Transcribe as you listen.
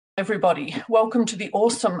everybody. Welcome to the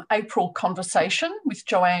awesome April conversation with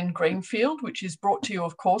Joanne Greenfield, which is brought to you,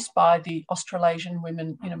 of course, by the Australasian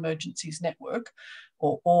Women in Emergencies Network,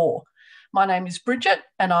 or AWE. My name is Bridget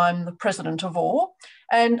and I'm the president of AWE.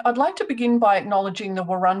 And I'd like to begin by acknowledging the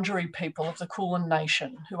Wurundjeri people of the Kulin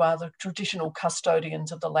Nation, who are the traditional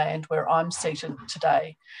custodians of the land where I'm seated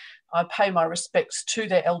today. I pay my respects to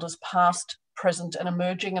their elders past, present and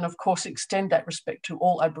emerging, and of course extend that respect to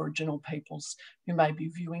all Aboriginal peoples who may be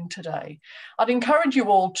viewing today. I'd encourage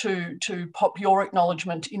you all to pop your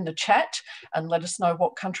acknowledgement in the chat and let us know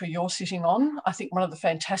what country you're sitting on. I think one of the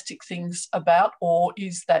fantastic things about AWE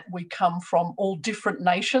is that we come from all different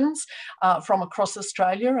nations from across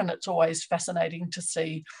Australia, and it's always fascinating to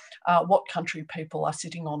see what country people are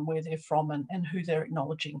sitting on, where they're from and who they're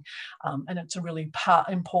acknowledging. And it's a really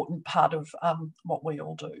important part of what we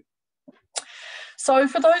all do. So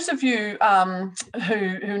for those of you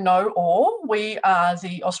who know AWE, we are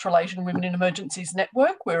the Australasian Women in Emergencies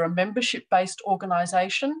Network. We're a membership-based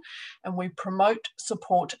organisation and we promote,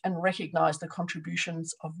 support and recognise the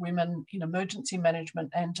contributions of women in emergency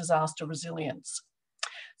management and disaster resilience.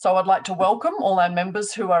 So I'd like to welcome all our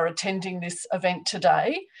members who are attending this event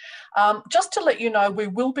today. Just to let you know, we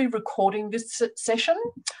will be recording this session.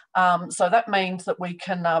 So that means that we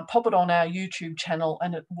can pop it on our YouTube channel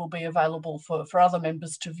and it will be available for other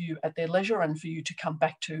members to view at their leisure and for you to come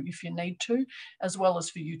back to if you need to, as well as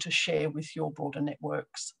for you to share with your broader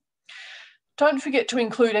networks. Don't forget to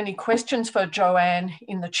include any questions for Joanne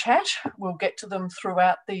in the chat. We'll get to them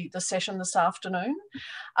throughout the session this afternoon.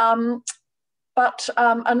 But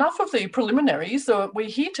enough of the preliminaries. We're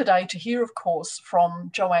here today to hear, of course, from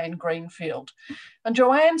Joanne Greenfield. And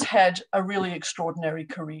Joanne's had a really extraordinary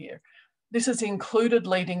career. This has included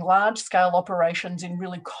leading large-scale operations in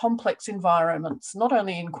really complex environments, not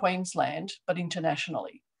only in Queensland, but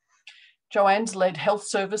internationally. Joanne's led health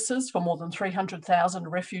services for more than 300,000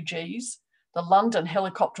 refugees, the London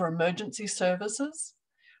Helicopter Emergency Services,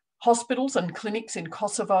 hospitals and clinics in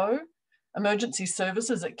Kosovo, emergency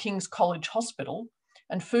services at King's College Hospital,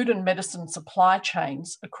 and food and medicine supply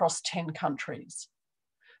chains across 10 countries.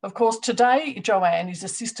 Of course, today, Joanne is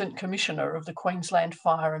Assistant Commissioner of the Queensland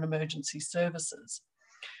Fire and Emergency Services.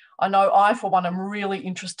 I know I, for one, am really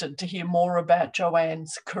interested to hear more about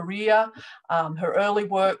Joanne's career, her early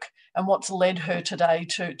work, and what's led her today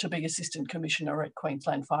to be Assistant Commissioner at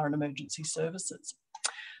Queensland Fire and Emergency Services.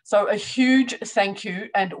 So a huge thank you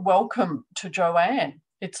and welcome to Joanne.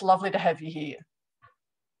 It's lovely to have you here.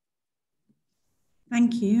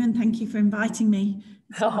 Thank you, and thank you for inviting me.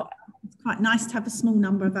 It's quite nice to have a small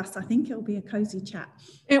number of us. I think it'll be a cosy chat.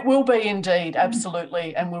 It will be indeed,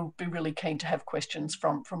 absolutely, and we'll be really keen to have questions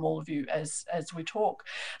from all of you as we talk.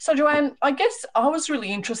 So Joanne, I guess I was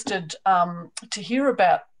really interested to hear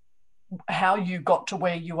about how you got to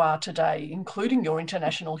where you are today, including your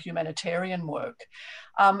international humanitarian work.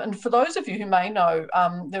 And for those of you who may know,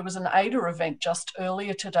 there was an AIDA event just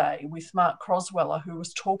earlier today with Mark Crosweller, who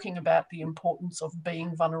was talking about the importance of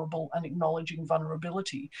being vulnerable and acknowledging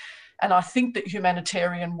vulnerability. And I think that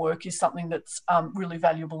humanitarian work is something that's really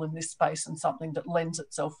valuable in this space and something that lends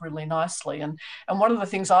itself really nicely. And one of the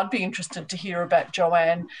things I'd be interested to hear about,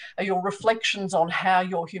 Joanne, are your reflections on how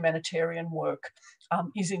your humanitarian work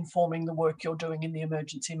is informing the work you're doing in the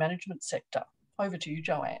emergency management sector. Over to you,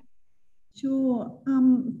 Joanne. Sure.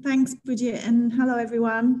 Thanks, Bridget, and hello,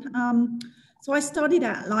 everyone. So I started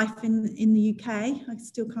out life in the UK. I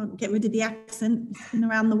still can't get rid of the accent. It's been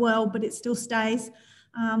around the world, but it still stays.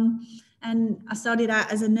 And I started out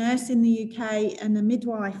as a nurse in the UK and a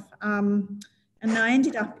midwife. And I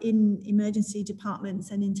ended up in emergency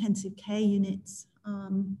departments and intensive care units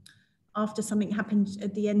after something happened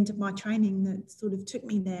at the end of my training that sort of took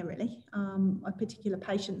me there, really. A particular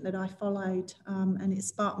patient that I followed, and it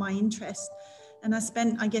sparked my interest. And I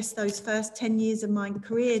spent, I guess, those first 10 years of my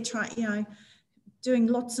career doing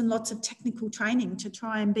lots and lots of technical training to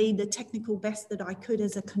try and be the technical best that I could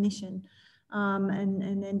as a clinician,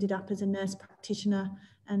 and ended up as a nurse practitioner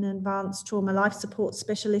and an advanced trauma life support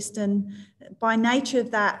specialist. And by nature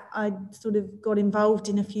of that, I sort of got involved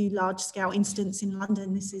in a few large scale incidents in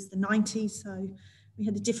London. This is the 90s, so we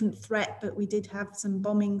had a different threat, but we did have some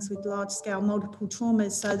bombings with large scale multiple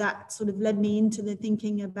traumas. So that sort of led me into the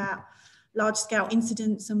thinking about large scale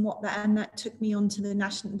incidents and and that took me on to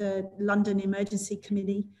the London Emergency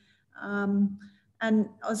Committee. And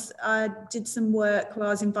I did some work where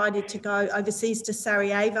I was invited to go overseas to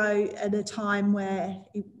Sarajevo at a time where,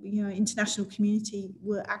 international community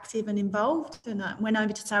were active and involved. And I went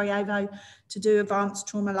over to Sarajevo to do advanced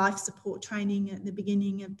trauma life support training at the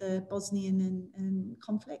beginning of the Bosnian and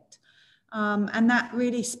conflict. And that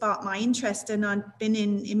really sparked my interest. And I'd been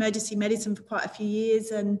in emergency medicine for quite a few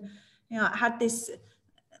years. And, you know, I had this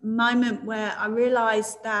moment where I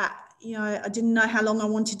realized that, you know, I didn't know how long I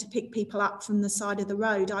wanted to pick people up from the side of the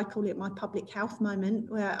road. I call it my public health moment,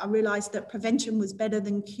 where I realized that prevention was better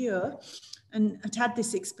than cure. And I'd had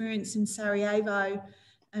this experience in Sarajevo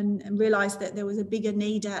and realized that there was a bigger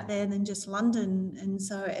need out there than just London. And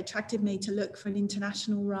so it attracted me to look for an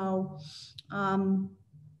international role.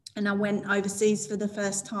 And I went overseas for the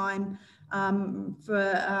first time for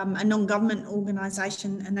a non-government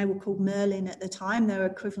organisation, and they were called Merlin at the time. They were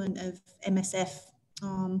equivalent of MSF.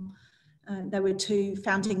 They were two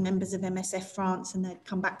founding members of MSF France, and they'd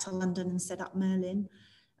come back to London and set up Merlin.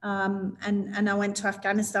 And I went to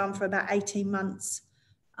Afghanistan for about 18 months.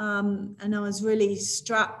 And I was really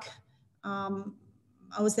struck.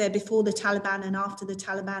 I was there before the Taliban and after the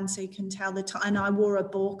Taliban, so you can tell the time. And I wore a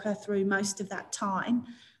burqa through most of that time.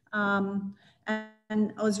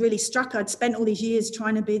 And I was really struck. I'd spent all these years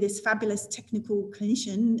trying to be this fabulous technical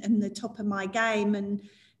clinician and the top of my game. And,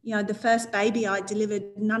 you know, the first baby I delivered,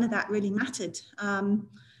 none of that really mattered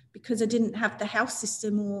because I didn't have the health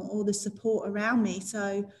system or the support around me.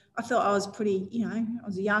 So I thought I was pretty, you know, I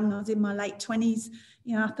was young, I was in my late 20s.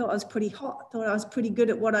 You know, I thought I was pretty hot, I thought I was pretty good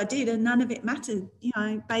at what I did, and none of it mattered. You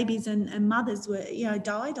know, babies and mothers were, you know,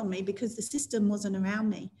 died on me because the system wasn't around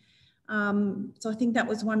me. So I think that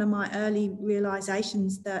was one of my early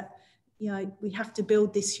realizations that, you know, we have to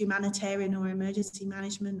build this humanitarian or emergency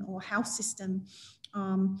management or health system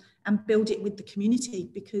and build it with the community,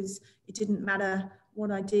 because it didn't matter what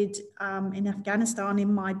I did in Afghanistan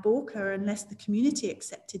in my burqa, unless the community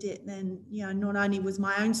accepted it. Then, you know, not only was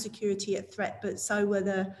my own security at threat, but so were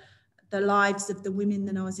the lives of the women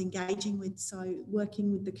that I was engaging with. So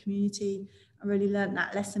working with the community, I really learned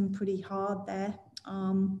that lesson pretty hard there.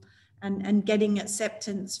 And getting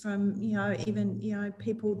acceptance from, you know, even, you know,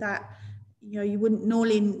 people that, you know, you wouldn't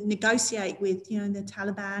normally negotiate with, you know, the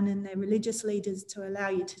Taliban and their religious leaders to allow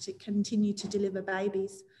you to continue to deliver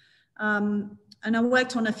babies. And I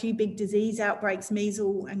worked on a few big disease outbreaks,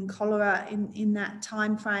 measles and cholera in that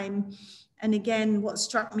time frame. And again, what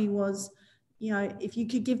struck me was, you know, if you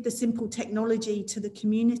could give the simple technology to the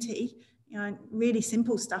community, you know, really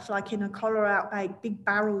simple stuff like in a cholera outbreak, big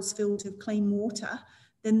barrels filled with clean water,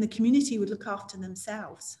 then the community would look after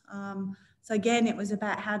themselves. So again, it was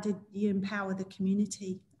about how did you empower the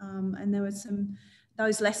community? And there were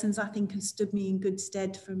those lessons I think have stood me in good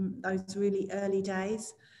stead from those really early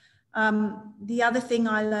days. The other thing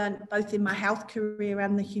I learned both in my health career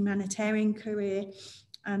and the humanitarian career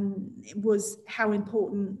was how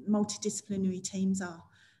important multidisciplinary teams are.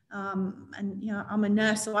 And, you know, I'm a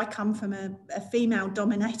nurse, so I come from a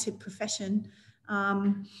female-dominated profession.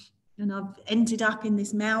 And I've ended up in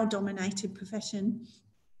this male-dominated profession.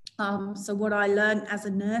 So what I learned as a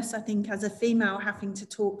nurse, I think as a female, having to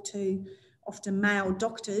talk to often male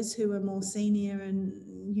doctors who are more senior and,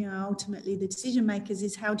 you know, ultimately the decision makers,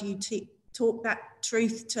 is how do you talk that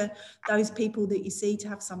truth to those people that you see to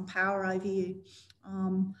have some power over you.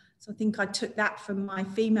 So I think I took that from my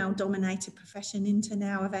female-dominated profession into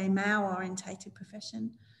now a very male-orientated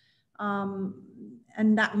profession.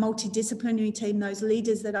 And that multidisciplinary team, those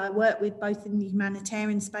leaders that I work with, both in the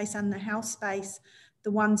humanitarian space and the health space,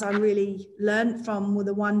 the ones I really learned from were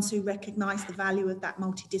the ones who recognised the value of that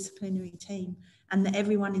multidisciplinary team and that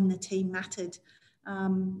everyone in the team mattered.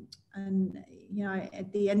 And, you know,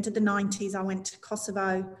 at the end of the 90s, I went to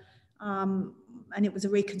Kosovo and it was a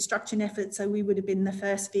reconstruction effort. So we would have been the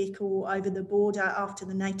first vehicle over the border after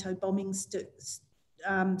the NATO bombing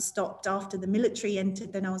stopped, after the military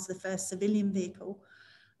entered. Then I was the first civilian vehicle.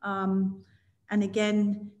 And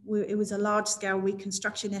again, it was a large-scale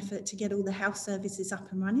reconstruction effort to get all the health services up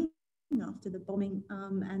and running after the bombing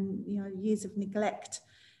and, you know, years of neglect.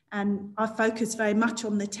 And I focused very much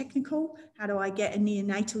on the technical. How do I get a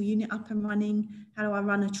neonatal unit up and running? How do I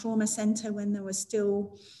run a trauma centre when there were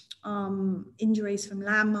still injuries from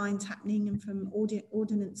landmines happening and from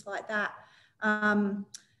ordnance like that? And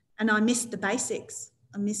I missed the basics.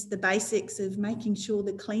 I missed the basics of making sure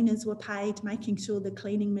the cleaners were paid, making sure the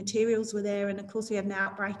cleaning materials were there. And of course, we had an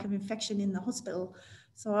outbreak of infection in the hospital.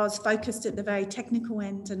 So I was focused at the very technical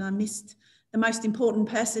end and I missed the most important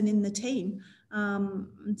person in the team.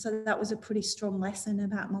 And so that was a pretty strong lesson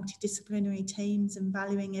about multidisciplinary teams and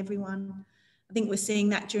valuing everyone. I think we're seeing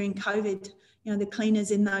that during COVID. You know, the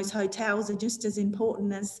cleaners in those hotels are just as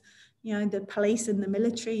important as, you know, the police and the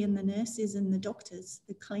military and the nurses and the doctors.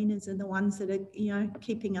 The cleaners are the ones that are, you know,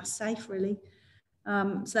 keeping us safe, really.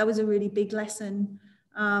 So that was a really big lesson.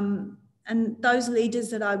 And those leaders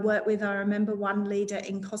that I work with, I remember one leader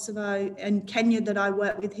in Kosovo and Kenya that I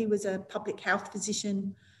worked with. He was a public health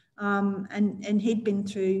physician, and he'd been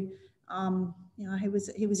through, he was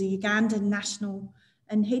a Ugandan national,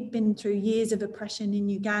 and he'd been through years of oppression in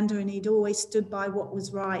Uganda, and he'd always stood by what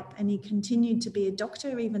was right. And he continued to be a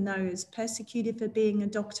doctor, even though he was persecuted for being a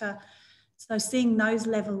doctor. So seeing those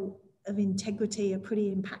level of integrity are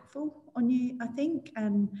pretty impactful on you, I think.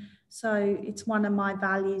 And so it's one of my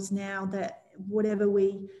values now that whatever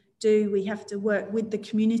we do, we have to work with the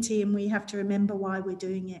community, and we have to remember why we're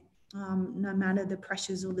doing it, no matter the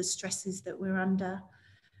pressures or the stresses that we're under.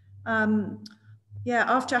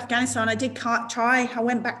 After Afghanistan, I did try. I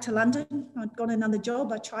went back to London. I'd got another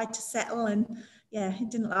job. I tried to settle, and it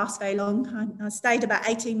didn't last very long. I stayed about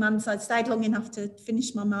 18 months. I stayed long enough to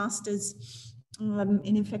finish my master's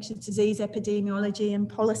in infectious disease epidemiology and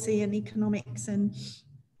policy and economics, and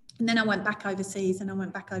then I went back overseas, and I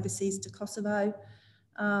went back overseas to Kosovo,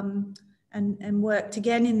 and worked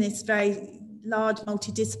again in this very large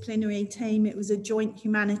multidisciplinary team. It was a joint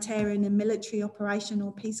humanitarian and military operation,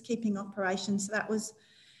 or peacekeeping operation. So that was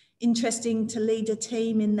interesting to lead a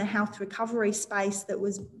team in the health recovery space that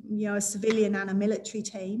was, a civilian and a military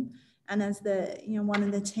team, and as the, one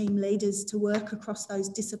of the team leaders to work across those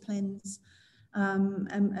disciplines, and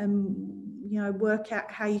work out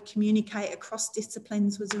how you communicate across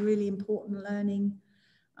disciplines was a really important learning.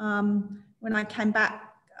 When I came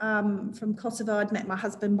back from Kosovo, I'd met my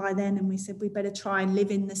husband by then, and we said we better try and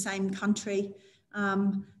live in the same country.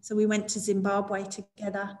 So we went to Zimbabwe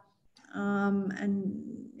together,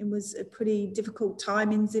 and it was a pretty difficult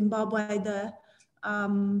time in Zimbabwe. The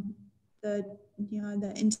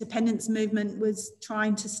independence movement was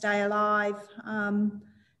trying to stay alive,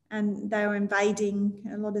 and they were invading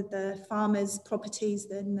a lot of the farmers' properties.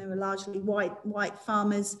 Then they were largely white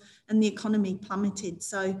farmers, and the economy plummeted.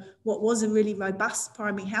 So what was a really robust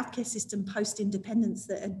primary healthcare system post-independence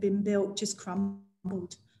that had been built just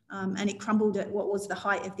crumbled, and it crumbled at what was the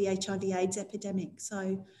height of the HIV/AIDS epidemic.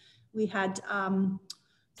 So we had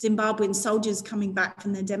Zimbabwean soldiers coming back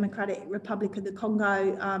from the Democratic Republic of the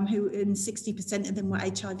Congo, who, and 60% of them were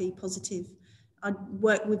HIV positive. I'd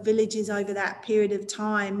worked with villages over that period of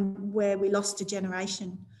time where we lost a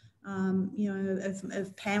generation,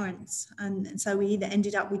 of parents. And so we either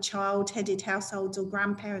ended up with child-headed households or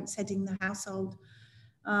grandparents heading the household.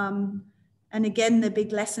 And again, the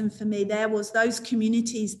big lesson for me there was those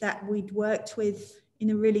communities that we'd worked with in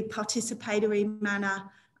a really participatory manner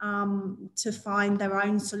to find their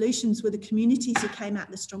own solutions were the communities who came out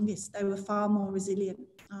the strongest. They were far more resilient,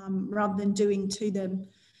 rather than doing to them.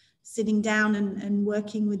 Sitting down and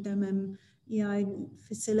working with them and,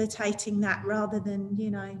 facilitating that rather than,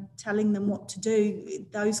 telling them what to do.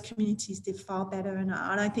 Those communities did far better. And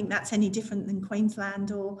I don't think that's any different than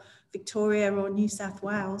Queensland or Victoria or New South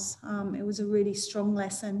Wales. It was a really strong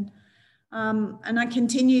lesson. And I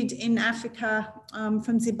continued in Africa.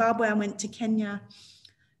 From Zimbabwe, I went to Kenya.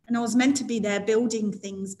 And I was meant to be there building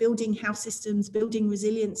things, building house systems, building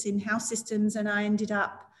resilience in house systems. And I ended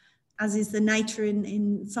up, as is the nature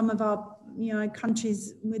in some of our,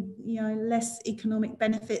 countries with, less economic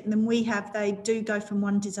benefit than we have, they do go from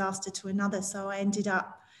one disaster to another. So I ended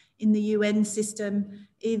up in the UN system,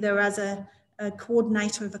 either as a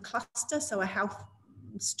coordinator of a cluster, so a health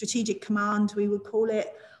strategic command, we would call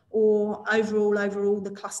it, or overall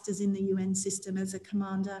the clusters in the UN system as a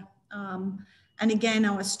commander. And again,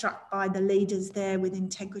 I was struck by the leaders there with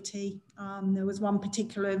integrity. There was one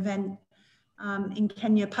particular event in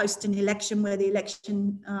Kenya post an election where the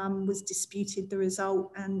election was disputed, the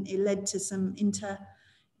result, and it led to some inter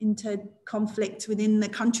conflict within the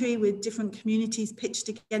country with different communities pitched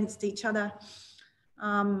against each other.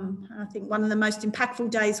 I think one of the most impactful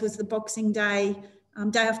days was the Boxing Day,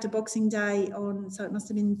 day after Boxing Day so it must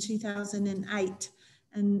have been 2008.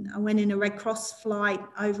 And I went in a Red Cross flight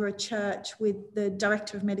over a church with the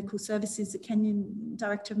Director of Medical Services, the Kenyan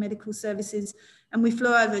Director of Medical Services, and we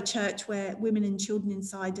flew over a church where women and children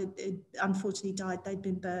inside had unfortunately died. They'd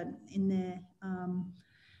been burnt in there.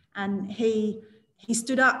 And he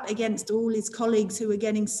stood up against all his colleagues who were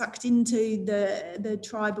getting sucked into the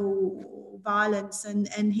tribal violence,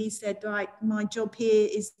 and he said, right, my job here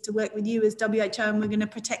is to work with you as WHO, and we're going to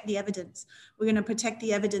protect the evidence. We're going to protect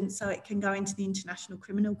the evidence so it can go into the International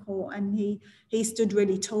Criminal Court. And he stood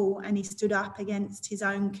really tall, and he stood up against his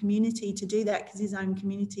own community to do that, because his own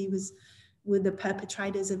community were the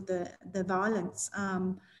perpetrators of the violence.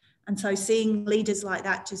 And so seeing leaders like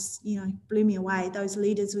that just, blew me away. Those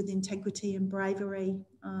leaders with integrity and bravery.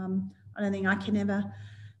 I don't think I can ever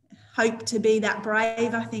hope to be that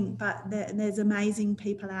brave, I think, but there's amazing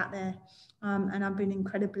people out there. and I've been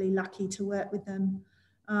incredibly lucky to work with them.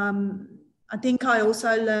 I think I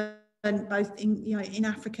also learned both in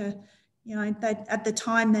Africa, at the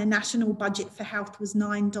time their national budget for health was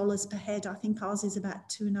 $9 per head. I think ours is about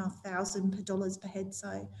 $2,500 per head.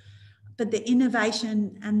 So, but the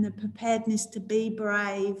innovation and the preparedness to be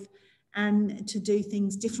brave and to do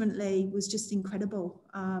things differently was just incredible.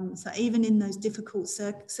 So even in those difficult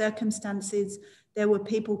circumstances, there were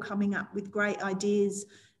people coming up with great ideas,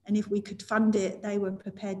 and if we could fund it, they were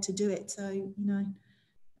prepared to do it. So,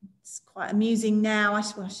 it's quite amusing now. I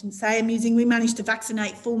shouldn't say amusing. We managed to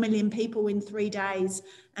vaccinate 4 million people in 3 days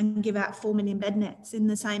and give out 4 million bed nets in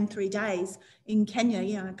the same 3 days in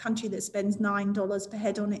Kenya, a country that spends $9 per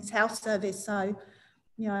head on its health service. So,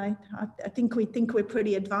 I think we're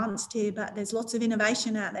pretty advanced here, but there's lots of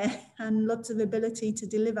innovation out there and lots of ability to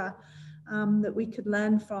deliver that we could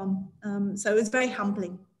learn from. So it was very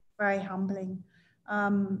humbling, very humbling.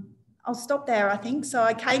 I'll stop there, I think. So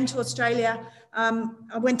I came to Australia.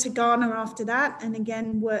 I went to Ghana after that, and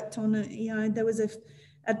again worked on, there was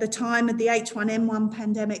at the time of the H1N1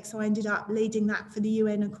 pandemic, so I ended up leading that for the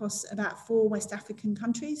UN across about 4 West African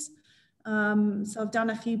countries. So I've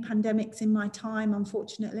done a few pandemics in my time,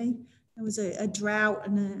 unfortunately. There was a drought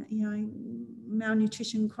and a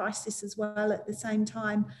malnutrition crisis as well at the same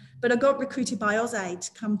time. But I got recruited by AusAid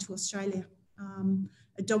to come to Australia.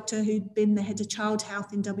 A doctor who'd been the head of child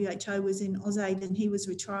health in WHO was in AusAid, and he was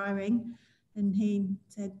retiring, and he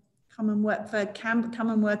said, come and work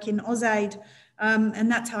in AusAid,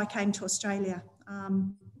 and that's how I came to Australia. I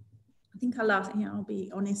think I'll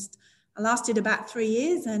be honest, I lasted about 3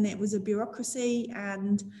 years, and it was a bureaucracy,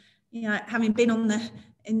 and having been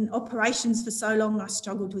in operations for so long, I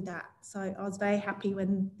struggled with that. So I was very happy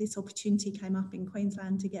when this opportunity came up in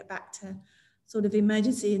Queensland to get back to sort of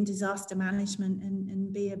emergency and disaster management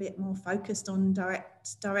and be a bit more focused on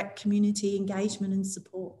direct community engagement and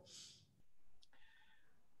support.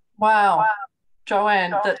 Wow,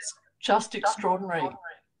 Joanne, that's just extraordinary.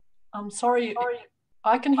 I'm sorry,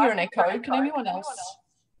 I can hear an echo. Can anyone else?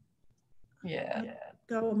 Yeah.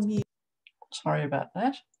 Go on mute. Sorry about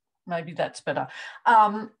that. Maybe that's better.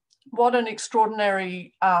 What an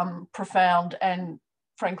extraordinary, profound and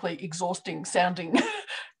frankly exhausting sounding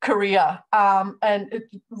career, and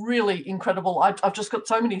it's really incredible. I've just got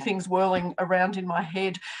so many things whirling around in my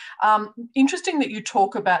head. Interesting that you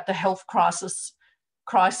talk about the health crises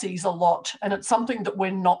a lot, and it's something that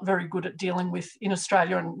we're not very good at dealing with in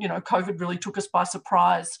Australia, and COVID really took us by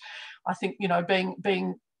surprise. I think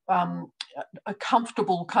being a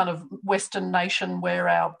comfortable kind of Western nation where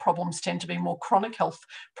our problems tend to be more chronic health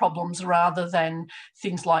problems rather than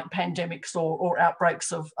things like pandemics or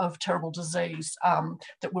outbreaks of terrible disease,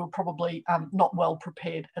 that we're probably not well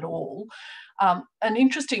prepared at all. And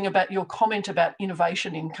interesting about your comment about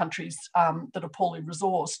innovation in countries that are poorly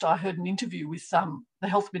resourced. I heard an interview with the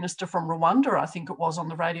health minister from Rwanda, I think it was, on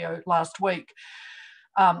the radio last week,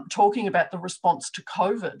 talking about the response to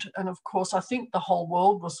COVID. And of course, I think the whole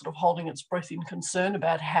world was sort of holding its breath in concern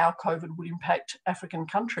about how COVID would impact African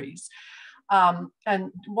countries.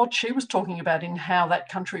 And what she was talking about in how that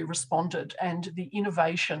country responded and the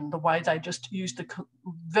innovation, the way they just used the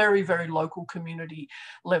very, very local community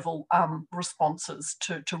level responses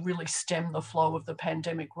to really stem the flow of the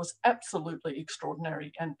pandemic was absolutely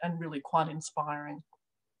extraordinary and really quite inspiring.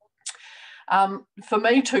 For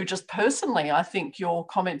me too, just personally, I think your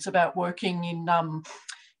comments about working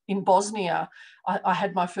in Bosnia, I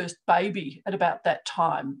had my first baby at about that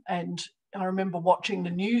time, and I remember watching the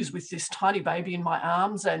news with this tiny baby in my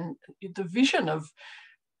arms and the vision of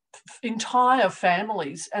entire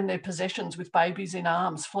families and their possessions with babies in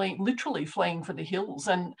arms, literally fleeing for the hills.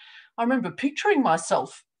 And I remember picturing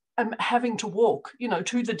myself having to walk,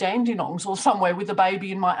 to the Dandenongs or somewhere with a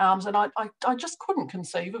baby in my arms, and I just couldn't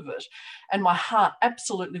conceive of it. And my heart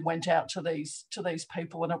absolutely went out to these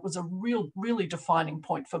people, and it was a really defining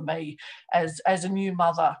point for me as a new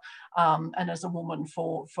mother, and as a woman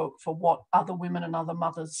for what other women and other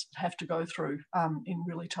mothers have to go through in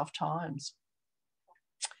really tough times.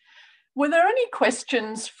 Were there any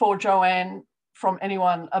questions for Joanne from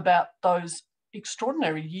anyone about those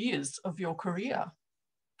extraordinary years of your career?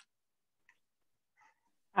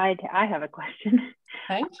 I have a question.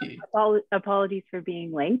 Thank you. Apologies for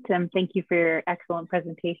being late. Thank you for your excellent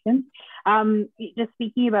presentation. Just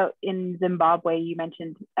speaking about in Zimbabwe, you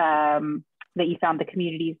mentioned that you found the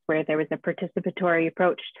communities where there was a participatory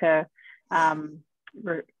approach to,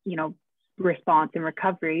 response and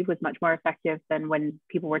recovery was much more effective than when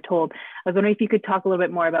people were told. I was wondering if you could talk a little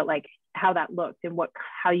bit more about like how that looked and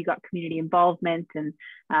how you got community involvement and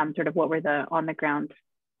sort of what were the on the ground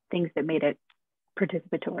things that made it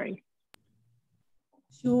participatory.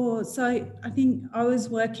 Sure. So I think I was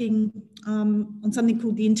working on something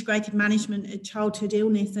called the Integrated Management of Childhood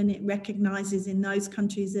Illness, and it recognises in those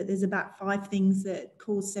countries that there's about 5 things that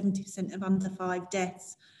cause 70% of under 5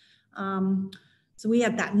 deaths. So we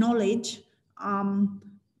had that knowledge,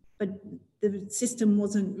 but the system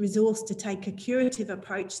wasn't resourced to take a curative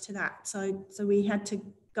approach to that. So we had to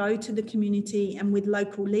go to the community and with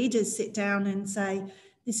local leaders sit down and say,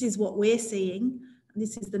 this is what we're seeing,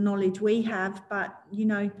 this is the knowledge we have, but, you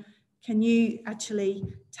know, can you actually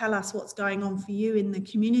tell us what's going on for you in the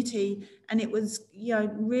community? And it was, you know,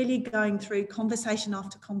 really going through conversation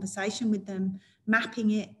after conversation with them,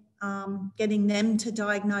 mapping it, getting them to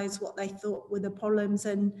diagnose what they thought were the problems.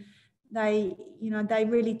 And they, you know, they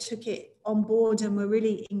really took it on board and were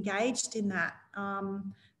really engaged in that.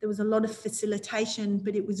 There was a lot of facilitation,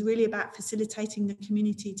 but it was really about facilitating the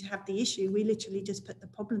community to have the issue. We literally just put the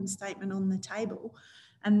problem statement on the table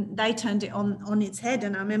and they turned it on its head.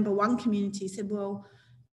 And I remember one community said, well,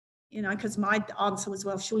 you know, because my answer was,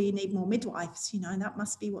 well, surely you need more midwives, you know, that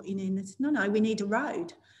must be what you need. And I said, no, we need a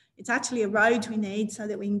road. It's actually a road we need so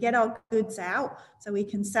that we can get our goods out, so we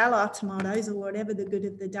can sell our tomatoes or whatever the good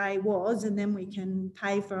of the day was, and then we can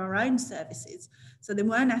pay for our own services. So they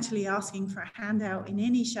weren't actually asking for a handout in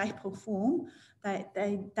any shape or form.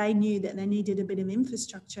 They knew that they needed a bit of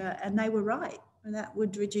infrastructure, and they were right. And that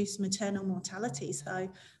would reduce maternal mortality.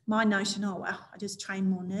 So my notion, oh, well, I just train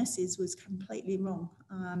more nurses, was completely wrong.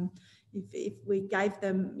 If we gave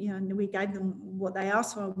them, you know, we gave them what they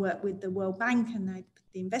asked for, I worked with the World Bank and they put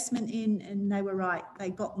the investment in, and they were right. They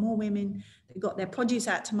got more women, they got their produce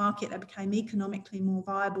out to market, they became economically more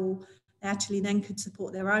viable. They actually then could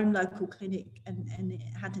support their own local clinic, and it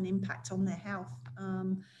had an impact on their health.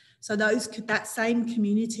 So that same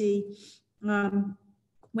community,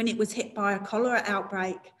 when it was hit by a cholera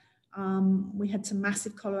outbreak, we had some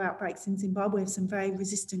massive cholera outbreaks in Zimbabwe, some very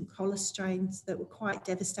resistant cholera strains that were quite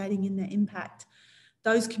devastating in their impact.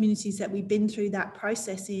 Those communities that we've been through that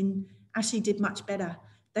process in actually did much better.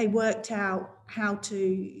 They worked out how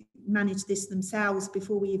to manage this themselves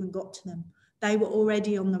before we even got to them. They were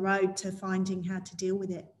already on the road to finding how to deal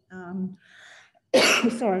with it.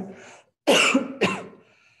 Sorry.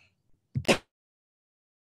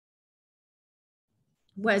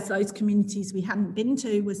 Whereas those communities we hadn't been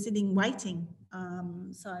to were sitting waiting.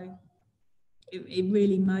 So it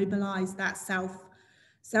really mobilised that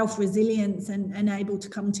self-resilience and able to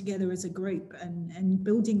come together as a group and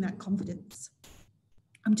building that confidence.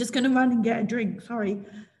 I'm just going to run and get a drink, sorry.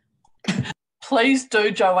 Please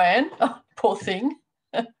do, Joanne. Oh, poor thing.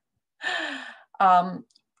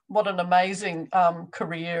 What an amazing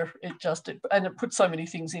career. And it puts so many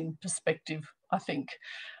things in perspective, I think,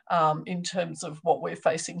 in terms of what we're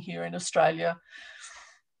facing here in Australia.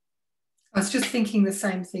 I was just thinking the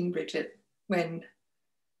same thing, Bridget, when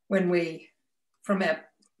we, from our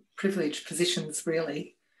privileged positions,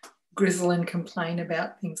 really grizzle and complain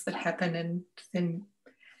about things that happen, and then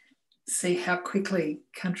see how quickly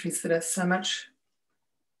countries that are so much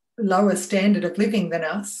lower standard of living than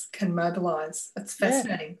us can mobilise. It's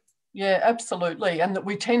fascinating. Yeah, absolutely. And that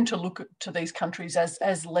we tend to look to these countries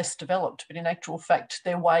as less developed, but in actual fact,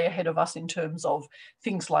 they're way ahead of us in terms of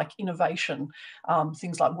things like innovation,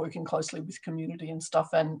 things like working closely with community and stuff.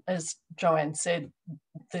 And as Joanne said,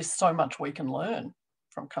 there's so much we can learn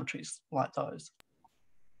from countries like those.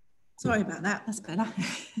 Sorry about that, that's better.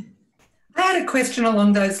 I had a question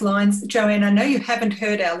along those lines. Joanne, I know you haven't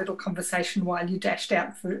heard our little conversation while you dashed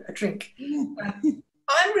out for a drink. Yeah.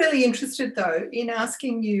 I'm really interested, though, in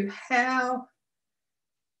asking you how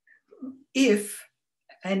you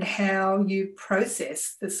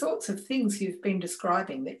process the sorts of things you've been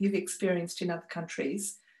describing that you've experienced in other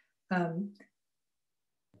countries,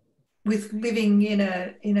 with living in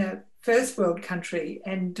a first world country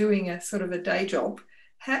and doing a sort of a day job.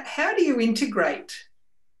 How do you integrate,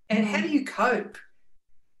 and how do you cope?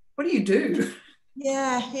 What do you do?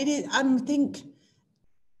 Yeah, it is. I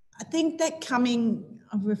think that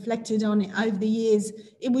I've reflected on it over the years.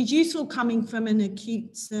 It was useful coming from an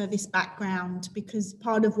acute service background, because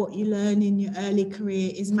part of what you learn in your early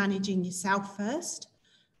career is managing yourself first.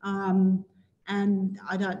 And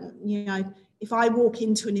I don't, you know, if I walk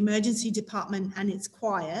into an emergency department and it's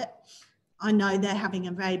quiet, I know they're having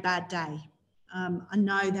a very bad day. I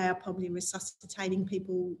know they are probably resuscitating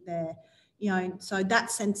people there. You know, so that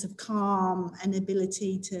sense of calm and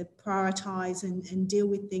ability to prioritise and deal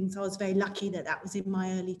with things, I was very lucky that was in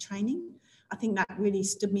my early training. I think that really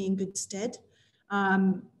stood me in good stead,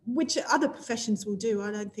 which other professions will do. I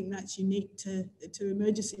don't think that's unique to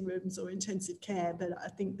emergency rooms or intensive care, but I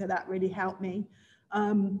think that really helped me.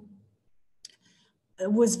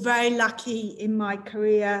 was very lucky in my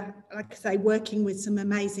career, like I say, working with some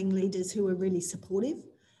amazing leaders who were really supportive,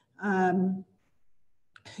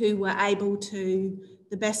 who were able to,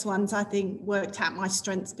 the best ones I think worked out my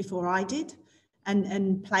strengths before I did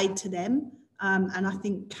and played to them. And I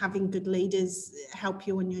think having good leaders help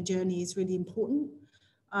you on your journey is really important.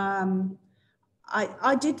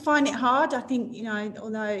 I did find it hard. I think,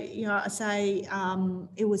 although, I say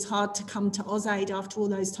it was hard to come to AusAid after all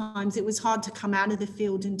those times, it was hard to come out of the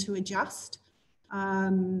field and to adjust.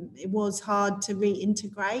 It was hard to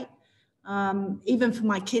reintegrate. Even for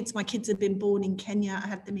my kids have been born in Kenya. I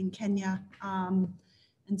had them in Kenya.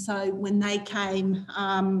 And so when they came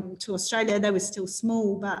to Australia, they were still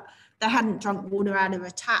small, but they hadn't drunk water out of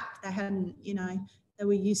a tap. They hadn't, they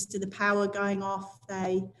were used to the power going off.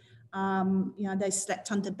 They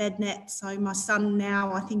slept under bed nets. So my son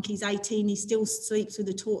now, I think he's 18, he still sleeps with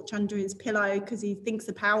a torch under his pillow because he thinks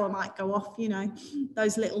the power might go off,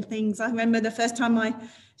 those little things. I remember the first time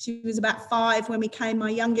she was about 5 when we came, my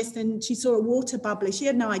youngest, and she saw a water bubbler. She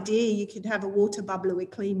had no idea you could have a water bubbler with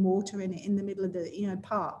clean water in it in the middle of the,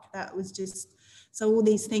 park. That was just, so all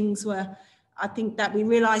these things were, I think that we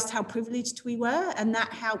realised how privileged we were, and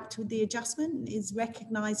that helped with the adjustment, is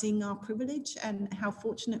recognising our privilege and how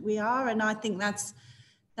fortunate we are. And I think that's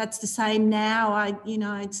the same now.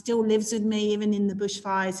 It still lives with me, even in the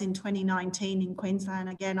bushfires in 2019 in Queensland.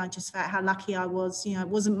 Again, I just felt how lucky I was. It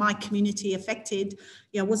wasn't my community affected.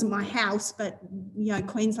 It wasn't my house, but,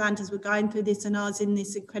 Queenslanders were going through this, and I was in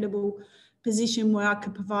this incredible position where I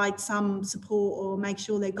could provide some support or make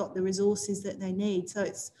sure they got the resources that they need. So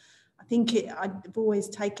I've always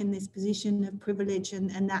taken this position of privilege,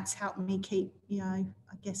 and that's helped me keep, I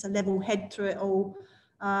guess, a level head through it all.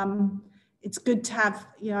 It's good to have,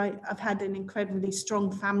 I've had an incredibly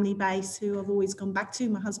strong family base who I've always gone back to.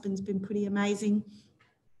 My husband's been pretty amazing.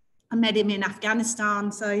 I met him in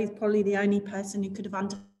Afghanistan, so he's probably the only person who could have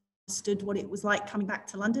understood what it was like coming back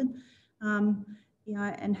to London,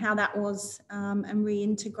 and how that was, and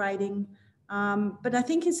reintegrating. But I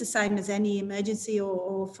think it's the same as any emergency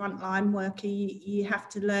or frontline worker. You have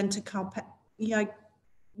to learn to you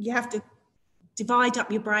have to divide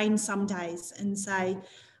up your brain some days and say,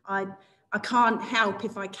 I can't help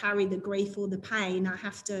if I carry the grief or the pain. I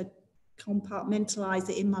have to compartmentalize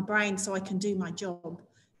it in my brain so I can do my job.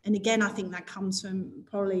 And again, I think that comes from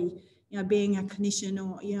probably, being a clinician,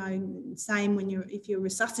 or, same if you're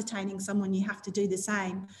resuscitating someone, you have to do the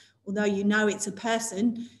same. Although it's a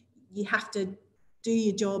person, you have to do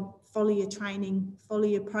your job, follow your training, follow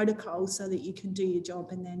your protocol so that you can do your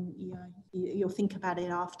job, and then you'll think about it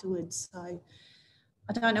afterwards. So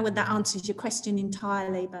I don't know whether that answers your question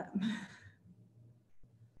entirely, but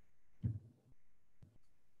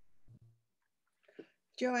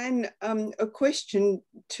Joanne, a question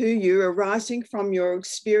to you arising from your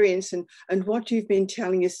experience and what you've been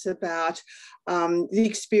telling us about the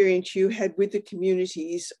experience you had with the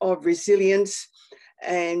communities of resilience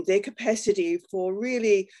and their capacity for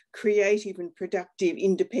really creative and productive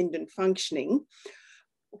independent functioning.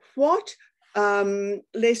 What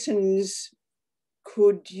lessons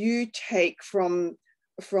could you take from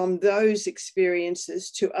those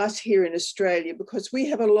experiences to us here in Australia? Because we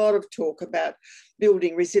have a lot of talk about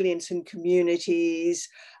building resilience in communities,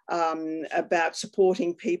 about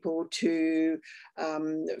supporting people to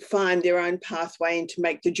find their own pathway and to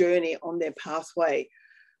make the journey on their pathway.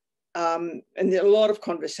 And there's a lot of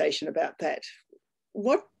conversation about that.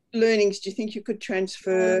 What learnings do you think you could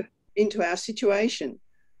transfer into our situation?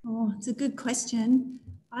 Oh, it's a good question.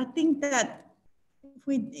 I think that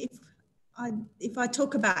if I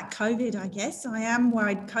talk about COVID, I guess I am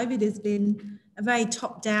worried. COVID has been a very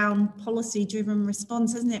top-down, policy-driven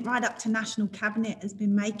response, hasn't it? Right up to National Cabinet has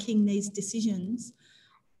been making these decisions.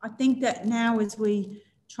 I think that now, as we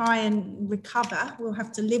try and recover, we'll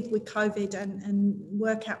have to live with COVID and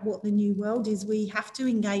work out what the new world is. We have to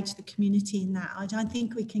engage the community in that. I don't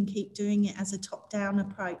think we can keep doing it as a top-down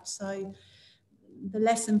approach. So the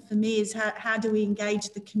lesson for me is how do we engage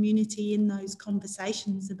the community in those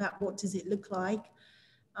conversations about what does it look like?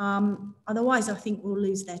 Otherwise, I think we'll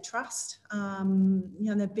lose their trust.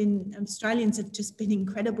 Australians have just been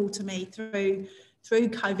incredible to me through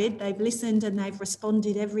COVID. They've listened and they've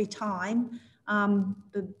responded every time.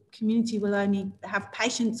 The community will only have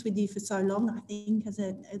patience with you for so long, I think, as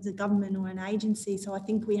a government or an agency. So I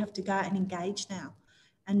think we have to go out and engage now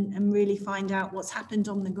and really find out what's happened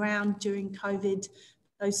on the ground during COVID,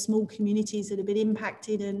 those small communities that have been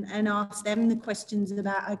impacted, and ask them the questions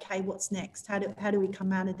about, okay, what's next? How do we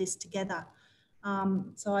come out of this together?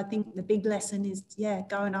 So I think the big lesson is,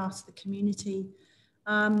 go and ask the community.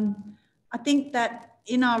 I think that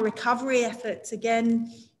in our recovery efforts,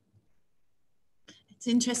 again, it's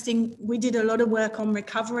interesting, we did a lot of work on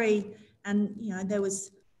recovery, and there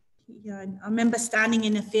was, I remember standing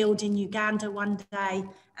in a field in Uganda one day,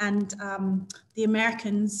 and the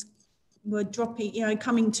Americans were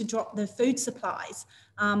coming to drop the food supplies,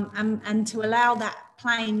 and to allow that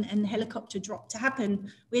plane and helicopter drop to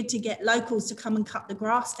happen, we had to get locals to come and cut the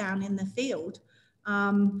grass down in the field.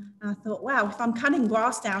 And I thought, wow, if I'm cutting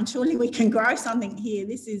grass down, surely we can grow something here.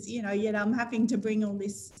 This is, yet I'm having to bring all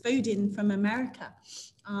this food in from America.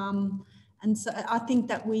 And so I think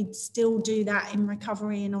that we still do that in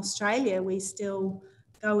recovery in Australia. We still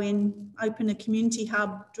go in, open a community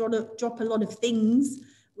hub, drop a lot of things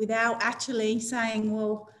without actually saying,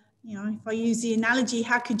 well, if I use the analogy,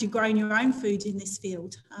 how could you grow your own food in this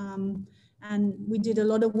field? And we did a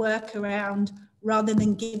lot of work around, rather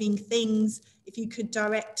than giving things, if you could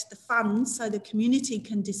direct the funds so the community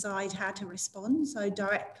can decide how to respond. So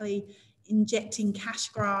directly injecting cash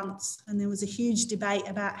grants. And there was a huge debate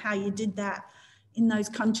about how you did that in those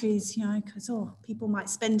countries, because people might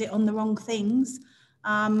spend it on the wrong things.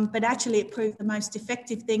 But actually it proved the most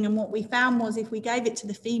effective thing. And what we found was, if we gave it to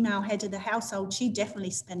the female head of the household, she definitely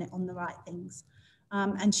spent it on the right things.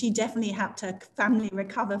 And she definitely helped her family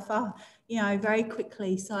recover very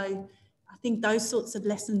quickly. So I think those sorts of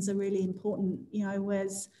lessons are really important,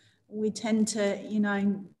 whereas we tend to,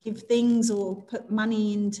 give things or put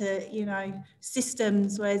money into,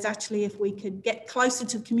 systems, whereas actually if we could get closer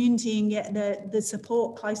to the community and get the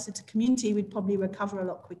support closer to community, we'd probably recover a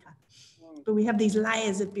lot quicker. But we have these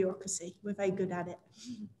layers of bureaucracy. We're very good at it.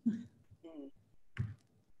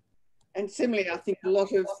 And similarly, I think a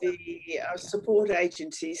lot of the support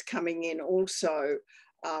agencies coming in also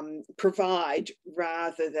provide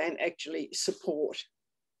rather than actually support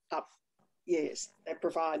up. Yes, they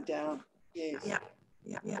provide down. Yes. Yeah.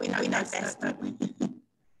 We know best, don't we?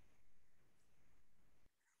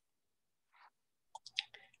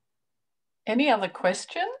 Any other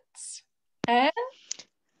questions? Anne?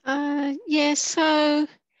 Yes, so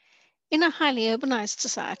in a highly urbanized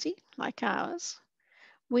society like ours,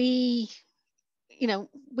 we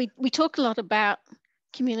talk a lot about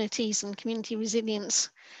communities and community resilience,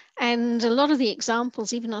 and a lot of the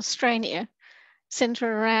examples, even Australia,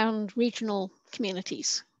 center around regional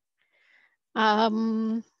communities.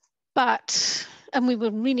 And we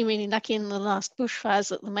were really, really lucky in the last bushfires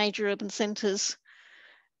that the major urban centers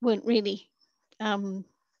weren't really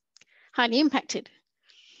highly impacted.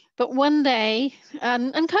 But one day,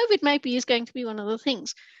 and COVID maybe is going to be one of the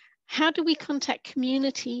things, how do we contact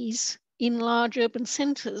communities in large urban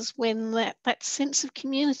centres when that sense of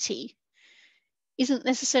community isn't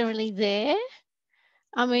necessarily there?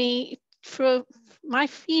 I mean, for my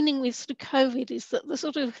feeling with sort of COVID is that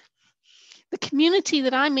the community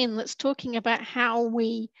that I'm in that's talking about how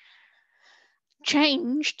we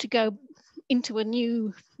change to go into a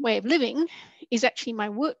new way of living is actually my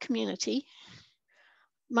work community.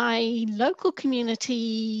 My local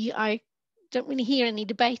community, I don't really hear any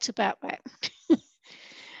debate about that.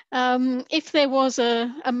 If there was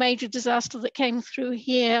a major disaster that came through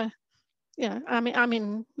here, I'm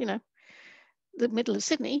in the middle of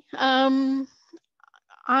Sydney. I'm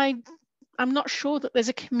not sure that there's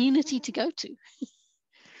a community to go to.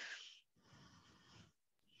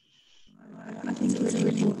 I think it's a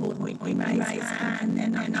really important point you raise, and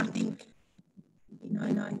then I think,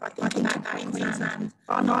 like about Queensland,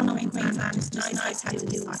 not in Queensland, just knows how to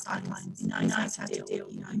deal with cyclones, knows how to deal,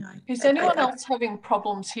 Is anyone else having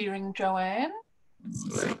problems hearing Joanne?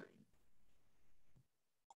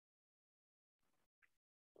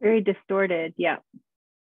 Very distorted, yeah.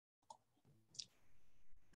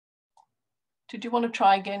 Did you want to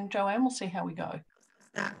try again, Joanne? We'll see how we go.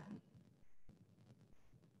 No.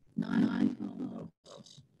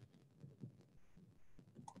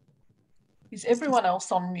 Is everyone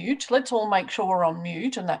else on mute? Let's all make sure we're on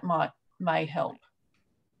mute, and that may help.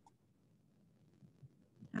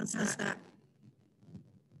 How's that?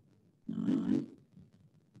 No.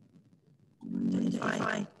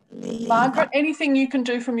 Margaret, anything you can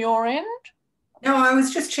do from your end? No, I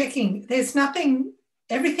was just checking. There's nothing,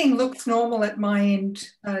 everything looks normal at my end,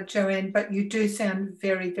 Joanne, but you do sound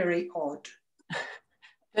very, very odd.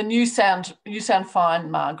 Then you sound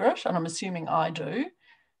fine, Margaret, and I'm assuming I do.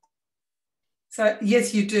 So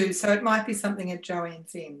yes, you do. So it might be something at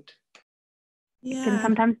Joanne's end. Yeah. It can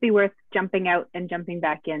sometimes be worth jumping out and jumping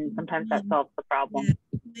back in. Sometimes that solves the problem. Yeah.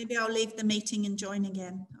 Maybe I'll leave the meeting and join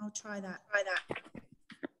again. I'll try that.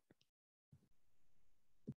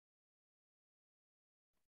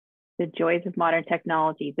 The joys of modern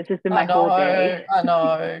technology. This has been my whole day. I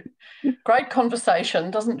know. Great conversation.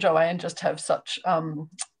 Doesn't Joanne just have such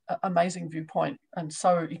amazing viewpoint and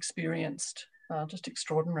so experienced? Just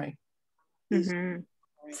extraordinary. Mm-hmm.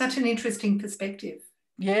 Such an interesting perspective.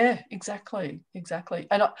 Yeah, exactly.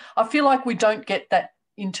 And I feel like we don't get that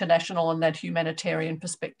international and that humanitarian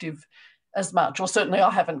perspective as much, or certainly I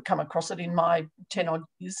haven't come across it in my 10 odd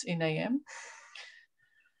years in EM.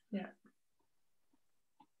 Yeah.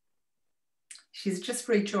 She's just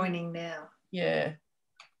rejoining now. Yeah.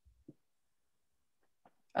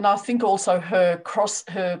 And I think also her,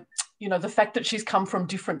 you know, the fact that she's come from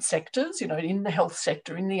different sectors, you know, in the health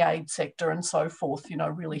sector, in the aid sector and so forth, you know,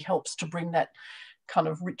 really helps to bring that kind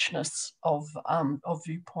of richness of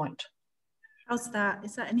viewpoint. How's that?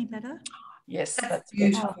 Is that any better? Yes, that's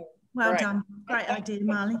beautiful. Oh, well done. Great idea,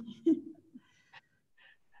 Marley.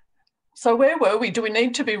 So where were we? Do we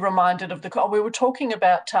need to be reminded of we were talking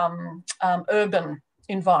about urban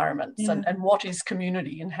environments and what is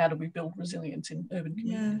community and how do we build resilience in urban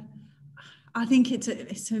communities? Yeah, I think it's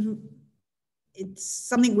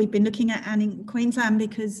something we've been looking at, and in Queensland,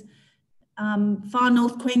 because far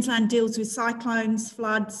north Queensland deals with cyclones,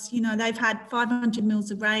 floods. You know, they've had 500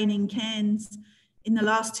 mils of rain in Cairns in the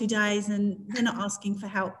last 2 days, and they're not asking for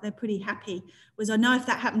help. They're pretty happy. Whereas I know if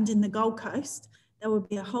that happened in the Gold Coast, there would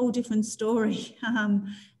be a whole different story.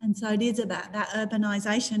 And so it is about that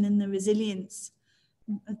urbanisation and the resilience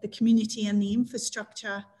of the community and the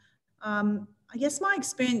infrastructure. I guess my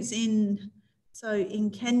experience in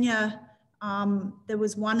Kenya, there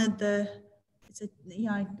was one of the,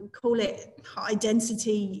 we call it high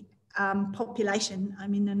density population. I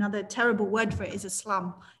mean, another terrible word for it is a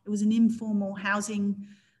slum. It was an informal housing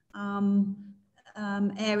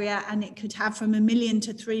area, and it could have from 1 million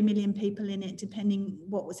to 3 million people in it, depending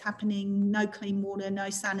what was happening. No clean water, no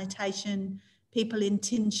sanitation, people in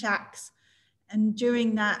tin shacks. And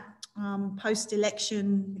during that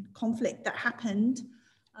post-election conflict that happened,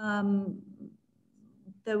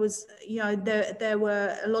 there was, there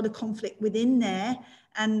were a lot of conflict within there.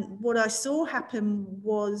 And what I saw happen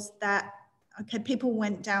was that, okay, people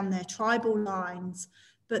went down their tribal lines,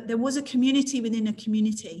 but there was a community within a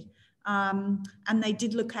community, and they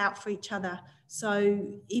did look out for each other. So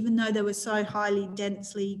even though they were so highly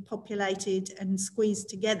densely populated and squeezed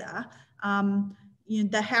together,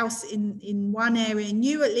 the house in one area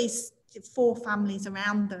knew at least 4 families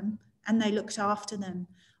around them, and they looked after them.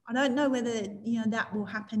 I don't know whether that will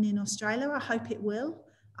happen in Australia. I hope it will.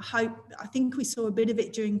 I think we saw a bit of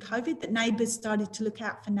it during COVID, that neighbours started to look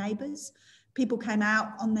out for neighbours. People came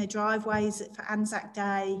out on their driveways for Anzac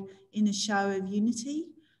Day in a show of unity.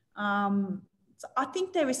 So I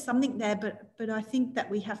think there is something there, but I think that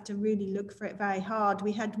we have to really look for it very hard.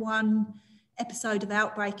 We had one episode of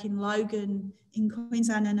outbreak in Logan in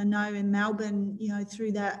Queensland, and I know in Melbourne,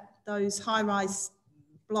 through those high-rise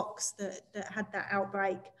blocks that had that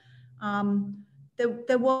outbreak.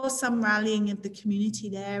 There was some rallying of the community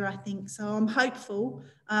there, I think. So I'm hopeful,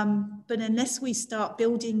 but unless we start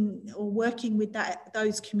building or working with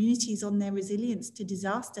those communities on their resilience to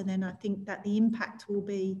disaster, then I think that the impact will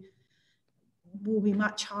be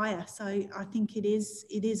much higher. So I think it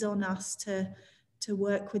is on us to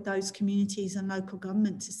work with those communities and local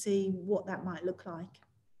government to see what that might look like.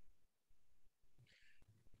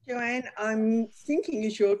 Joanne, I'm thinking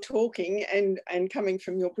as you're talking and coming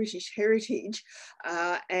from your British heritage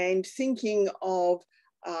and thinking of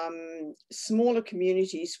smaller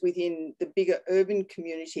communities within the bigger urban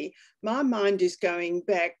community, my mind is going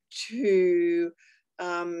back to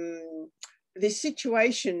the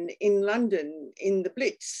situation in London in the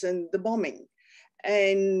Blitz and the bombing,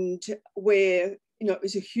 and where, it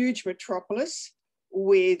was a huge metropolis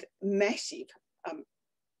with massive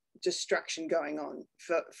destruction going on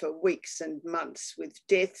for weeks and months, with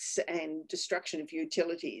deaths and destruction of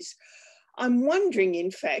utilities. I'm wondering,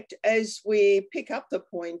 in fact, as we pick up the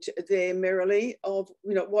point there, Merrily, of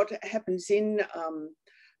what happens in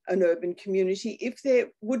an urban community, if there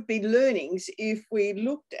would be learnings if we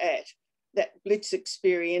looked at that Blitz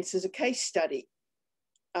experience as a case study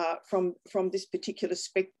from this particular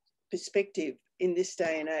perspective in this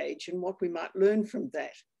day and age, and what we might learn from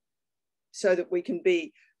that, so that we can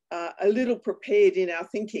be a little prepared in our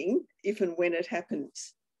thinking if and when it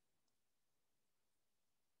happens.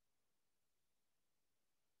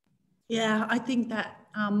 Yeah, I think that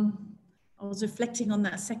I was reflecting on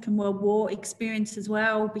that Second World War experience as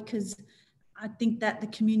well, because I think that the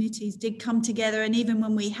communities did come together, and even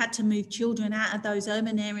when we had to move children out of those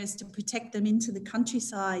urban areas to protect them into the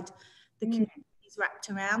countryside, the communities wrapped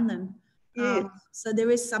around them. So there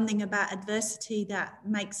is something about adversity that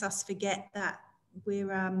makes us forget that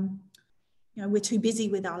we're you know, we're too busy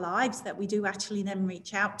with our lives that we do actually then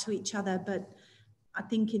reach out to each other. But I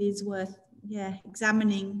think it is worth,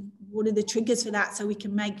 examining what are the triggers for that, so we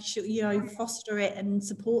can make sure, you know, foster it and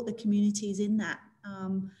support the communities in that,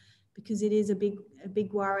 because it is a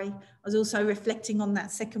big worry. I was also reflecting on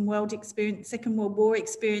that Second World War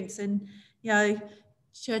experience, and, you know,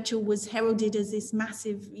 Churchill was heralded as this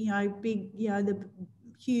massive, you know, big, you know, the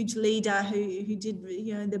huge leader who did,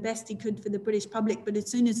 you know, the best he could for the British public. But as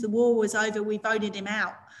soon as the war was over, we voted him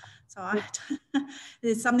out. So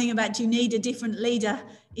there's something about, you need a different leader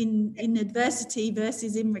in adversity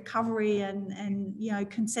versus in recovery and you know,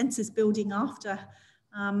 consensus building after.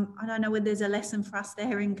 I don't know whether there's a lesson for us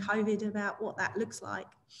there in COVID about what that looks like.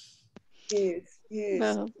 Yes.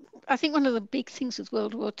 Well, I think one of the big things with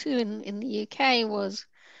World War II in the UK was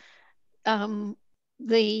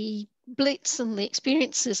the Blitz and the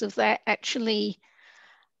experiences of that actually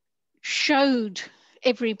showed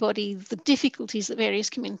everybody the difficulties that various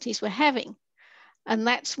communities were having. And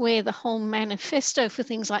that's where the whole manifesto for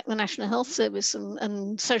things like the National Health Service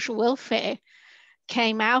and social welfare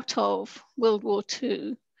came out of World War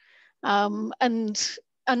II. And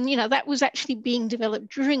you know, that was actually being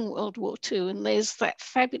developed during World War II. And there's that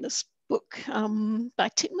fabulous book by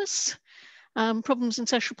Titmuss, Problems in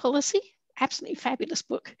Social Policy, absolutely fabulous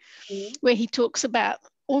book, where he talks about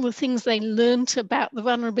all the things they learned about the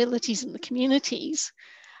vulnerabilities in the communities.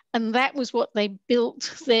 And that was what they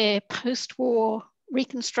built their post-war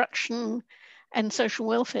reconstruction and social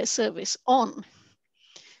welfare service on.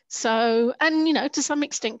 So, and, you know, to some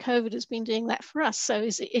extent, COVID has been doing that for us. So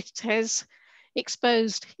it has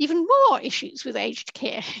exposed even more issues with aged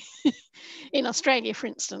care in Australia, for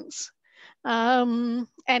instance. And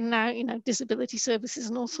now, you know, disability services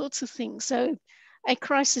and all sorts of things. So a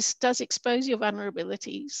crisis does expose your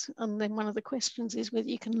vulnerabilities. And then one of the questions is whether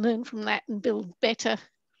you can learn from that and build better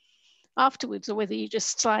afterwards, or whether you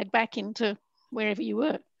just slide back into wherever you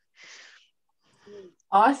were.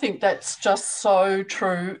 I think that's just so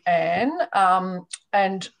true, Anne.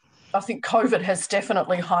 And I think COVID has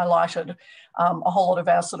definitely highlighted a whole lot of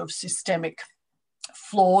our sort of systemic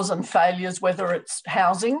flaws and failures, whether it's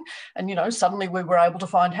housing, and, you know, suddenly we were able to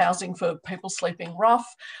find housing for people sleeping rough.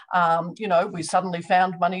 You know, we suddenly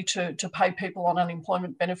found money to pay people on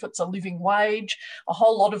unemployment benefits a living wage, a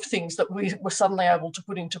whole lot of things that we were suddenly able to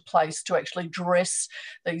put into place to actually address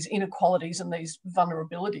these inequalities and these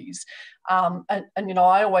vulnerabilities. And you know,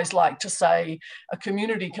 I always like to say a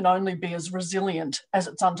community can only be as resilient as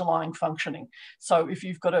its underlying functioning. So if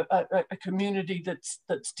you've got a community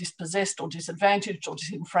that's dispossessed or disadvantaged or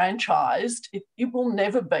disenfranchised, it will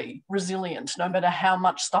never be resilient, no matter how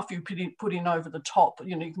much stuff you put in over the top.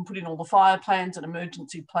 You know, you can put in all the fire plans and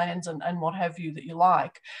emergency plans and what have you that you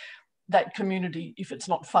like. That community, if it's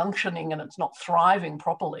not functioning and it's not thriving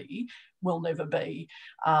properly, will never be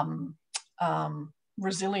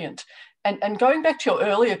resilient. And going back to your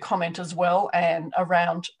earlier comment as well, Anne,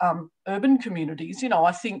 around urban communities, you know,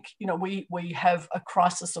 I think, you know, we have a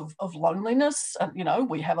crisis of loneliness. You know,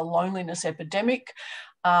 we have a loneliness epidemic.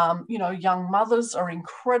 You know, young mothers are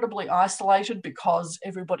incredibly isolated because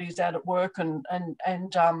everybody's out at work and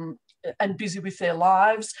busy with their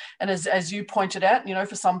lives. And as you pointed out, you know,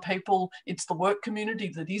 for some people, it's the work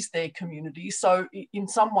community that is their community. So in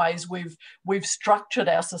some ways, we've structured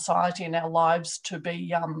our society and our lives to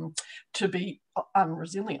be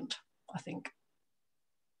unresilient, I think.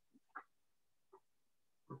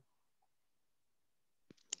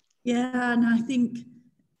 Yeah, and I think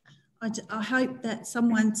I hope that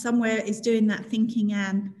someone somewhere is doing that thinking,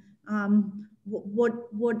 Anne.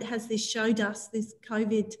 What has this showed us, this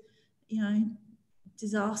COVID, you know,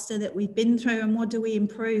 disaster that we've been through, and what do we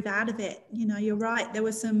improve out of it? You know, you're right, there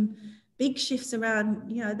were some big shifts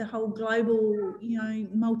around, you know, the whole global, you know,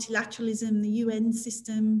 multilateralism, the UN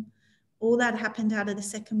system, all that happened out of the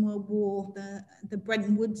Second World War, the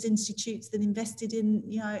Bretton Woods institutes that invested in,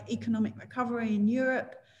 you know, economic recovery in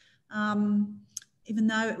Europe. Even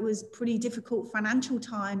though it was pretty difficult financial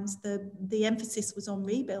times, the emphasis was on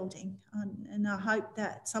rebuilding. And I hope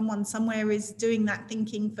that someone somewhere is doing that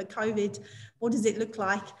thinking for COVID. What does it look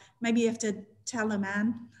like? Maybe you have to tell them,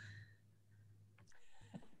 Anne.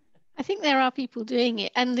 I think there are people doing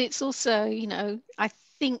it. And it's also, you know, I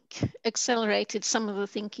think accelerated some of the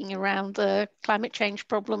thinking around the climate change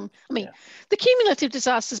problem. I mean, the cumulative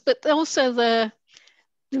disasters, but also the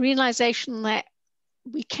realization that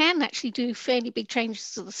we can actually do fairly big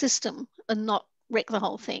changes to the system and not wreck the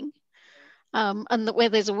whole thing. And that where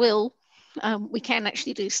there's a will, we can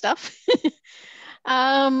actually do stuff.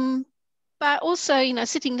 But also, you know,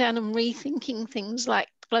 sitting down and rethinking things like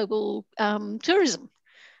global tourism.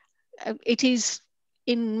 It is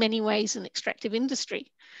in many ways an extractive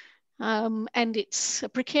industry. And it's a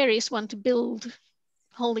precarious one to build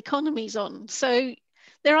whole economies on. So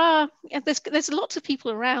there's lots of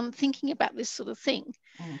people around thinking about this sort of thing.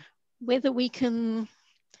 Whether we can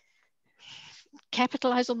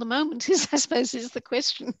capitalize on the moment is, I suppose, is the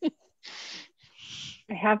question.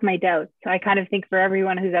 I have my doubts. I kind of think for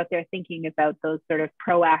everyone who's out there thinking about those sort of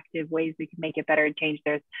proactive ways we can make it better and change,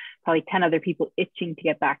 there's probably 10 other people itching to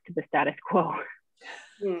get back to the status quo.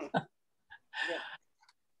 Yeah.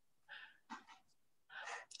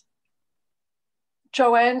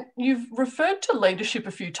 Joanne, you've referred to leadership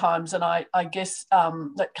a few times, and I guess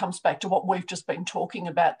that comes back to what we've just been talking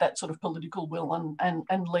about, that sort of political will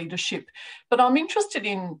and leadership. But I'm interested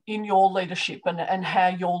in your leadership and how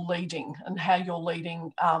you're leading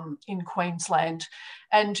in Queensland,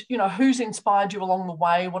 and who's inspired you along the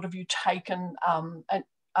way. What have you taken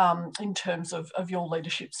in terms of your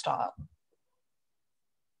leadership style?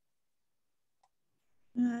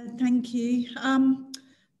 Thank you.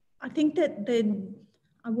 I think that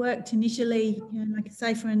I worked initially, like I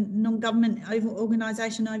say, for a non-government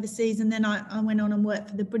organisation overseas, and then I went on and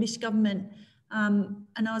worked for the British government. And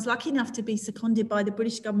I was lucky enough to be seconded by the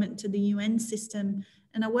British government to the UN system.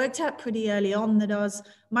 And I worked out pretty early on that I was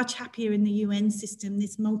much happier in the UN system,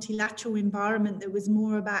 this multilateral environment that was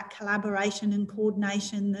more about collaboration and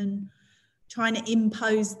coordination than trying to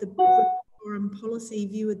impose the foreign policy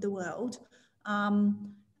view of the world.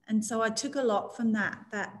 And so I took a lot from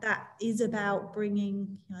that is about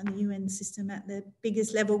bringing, the UN system at the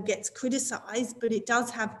biggest level gets criticised, but it does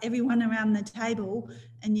have everyone around the table,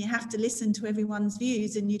 and you have to listen to everyone's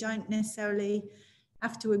views, and you don't necessarily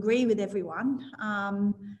have to agree with everyone.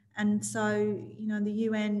 And so, the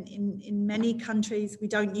UN in many countries, we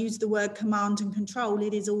don't use the word command and control.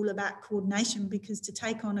 It is all about coordination, because to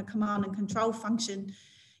take on a command and control function,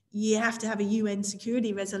 you have to have a UN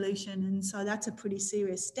security resolution. And so that's a pretty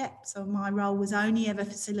serious step. So my role was only ever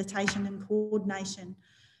facilitation and coordination.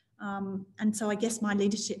 And so I guess my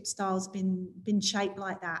leadership style's been shaped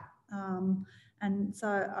like that. And so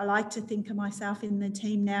I like to think of myself in the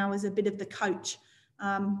team now as a bit of the coach.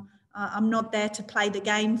 I'm not there to play the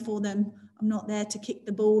game for them. I'm not there to kick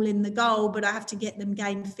the ball in the goal, but I have to get them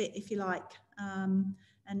game fit, if you like.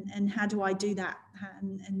 And how do I do that?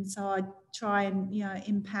 And so I try and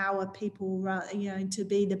empower people to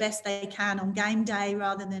be the best they can on game day,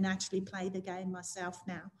 rather than actually play the game myself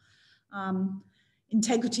now.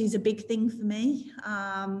 Integrity is a big thing for me,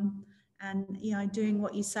 and doing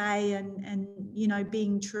what you say and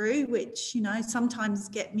being true, which sometimes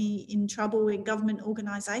get me in trouble in government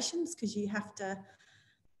organisations, because you have to.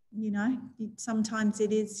 Sometimes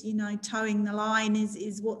it is, towing the line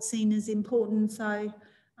is what's seen as important. So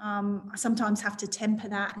I sometimes have to temper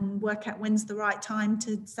that and work out when's the right time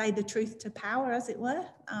to say the truth to power, as it were,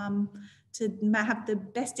 to have the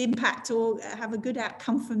best impact or have a good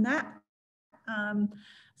outcome from that.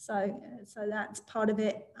 So that's part of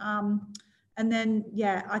it. And then,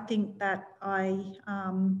 I think that I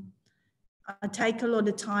take a lot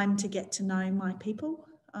of time to get to know my people.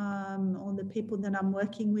 Or the people that I'm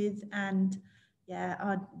working with, and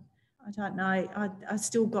I don't know, I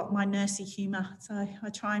still got my nursey humour, so I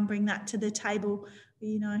try and bring that to the table.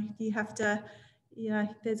 You have to,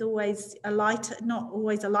 there's always not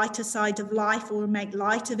always a lighter side of life or make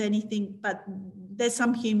light of anything, but there's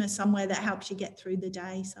some humour somewhere that helps you get through the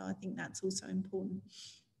day. So I think that's also important.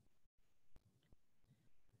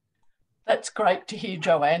 That's great to hear,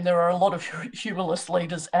 Joanne. There are a lot of humorless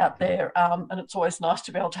leaders out there, and it's always nice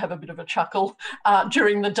to be able to have a bit of a chuckle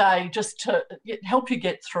during the day, just to help you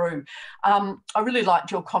get through. I really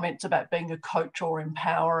liked your comments about being a coach or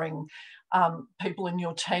empowering people in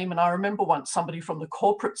your team. And I remember once somebody from the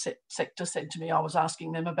corporate sector said to me, I was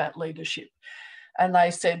asking them about leadership, and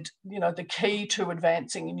they said, the key to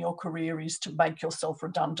advancing in your career is to make yourself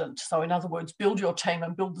redundant. So in other words, build your team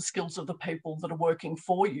and build the skills of the people that are working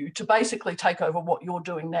for you to basically take over what you're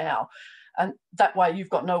doing now. And that way you've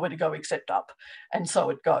got nowhere to go except up. And so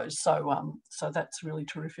it goes. So that's really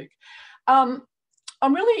terrific. I'm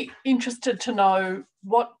really interested to know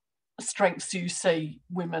what strengths you see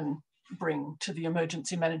women bring to the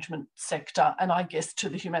emergency management sector, and I guess to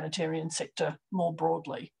the humanitarian sector more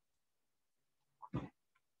broadly.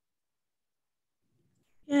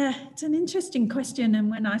 Yeah, it's an interesting question. And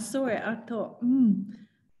when I saw it, I thought,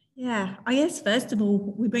 I guess, first of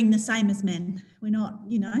all, we bring the same as men. We're not,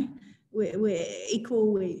 we're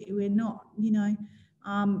equal. We're not,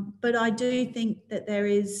 but I do think that there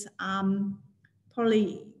is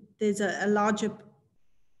probably, there's a larger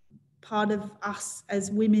part of us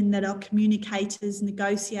as women that are communicators,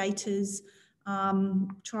 negotiators,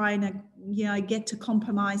 trying to, get to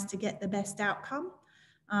compromise to get the best outcome.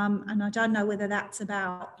 And I don't know whether that's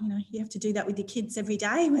about, you have to do that with your kids every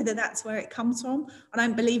day, whether that's where it comes from. I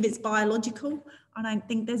don't believe it's biological. I don't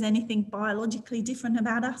think there's anything biologically different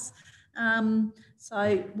about us.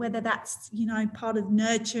 So whether that's, part of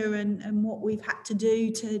nurture and what we've had to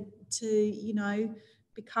do to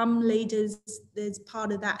become leaders, there's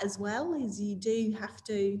part of that as well, is you do have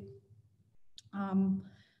to,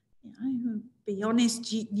 be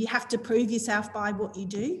honest, you have to prove yourself by what you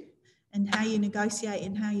do and how you negotiate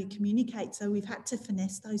and how you communicate. So we've had to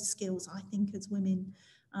finesse those skills, I think, as women,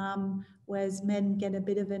 whereas men get a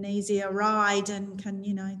bit of an easier ride and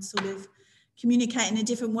can, sort of communicate in a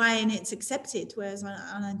different way and it's accepted, whereas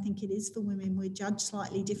I don't think it is for women. We're judged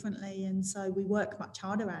slightly differently, and so we work much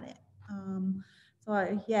harder at it.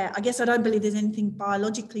 So yeah, I guess I don't believe there's anything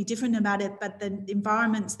biologically different about it, but the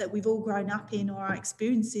environments that we've all grown up in or our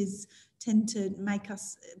experiences tend to make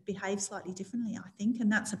us behave slightly differently, I think.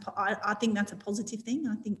 And I think that's a positive thing.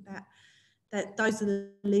 I think that those are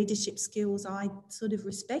the leadership skills I sort of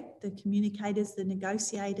respect, the communicators, the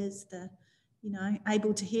negotiators, the,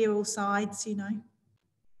 able to hear all sides,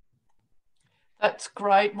 That's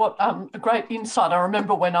great. What a great insight. I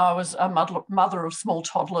remember when I was a mother of small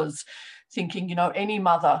toddlers, thinking, any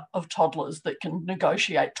mother of toddlers that can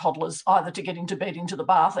negotiate toddlers either to get into bed, into the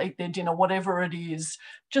bath, eat their dinner, whatever it is,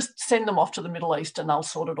 just send them off to the Middle East and they'll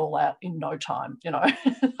sort it all out in no time.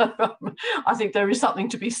 I think there is something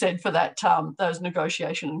to be said for that, those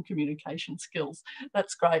negotiation and communication skills.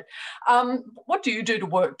 That's great. What do you do to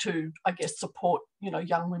work to, I guess, support,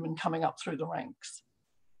 young women coming up through the ranks?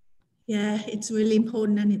 Yeah, it's really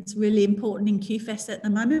important, and it's really important in QFES at the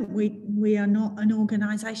moment. We are not an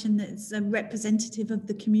organisation that's a representative of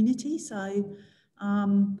the community, so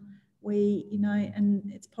we,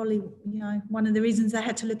 and it's probably, one of the reasons they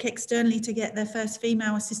had to look externally to get their first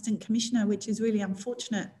female assistant commissioner, which is really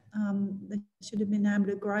unfortunate. They should have been able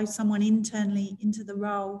to grow someone internally into the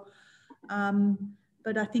role.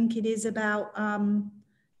 But I think it is about,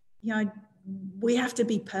 we have to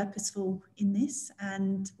be purposeful in this,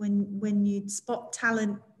 and when you spot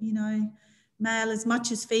talent, male as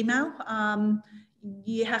much as female,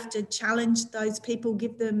 you have to challenge those people,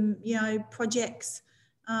 give them projects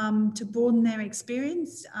to broaden their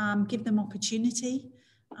experience, give them opportunity,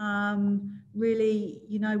 really,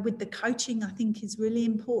 with the coaching, I think is really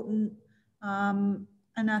important, and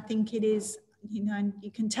I think it is,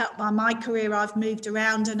 you can tell by my career I've moved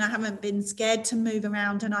around and I haven't been scared to move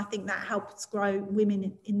around, and I think that helps grow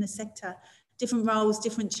women in the sector. Different roles,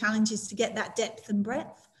 different challenges, to get that depth and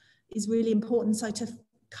breadth is really important. So to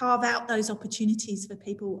carve out those opportunities for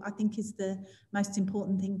people, I think, is the most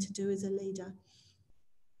important thing to do as a leader.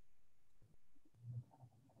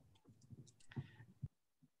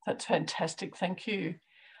 That's fantastic. Thank you.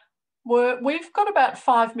 We've got about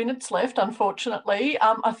 5 minutes left, unfortunately.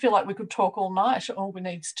 I feel like we could talk all night. All we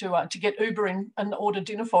need is to get Uber in and order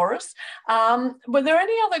dinner for us. Were there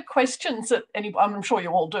any other questions that I'm sure you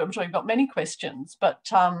all do. I'm sure you've got many questions, but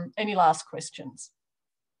any last questions?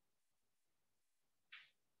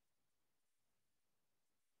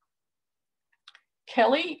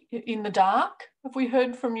 Kelly, in the dark, have we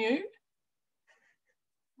heard from you?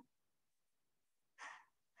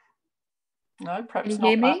 No, perhaps not. Can you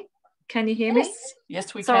hear me? Can you hear me?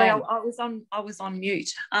 Yes, we can. Sorry, I was on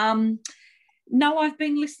mute. No, I've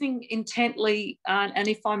been listening intently, and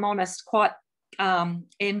if I'm honest, quite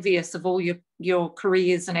envious of all your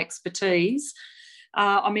careers and expertise.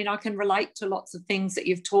 I mean, I can relate to lots of things that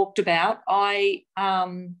you've talked about.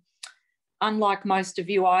 Unlike most of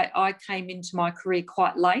you, I came into my career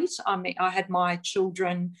quite late. I mean, I had my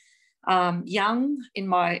children young, in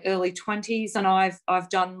my early 20s, and I've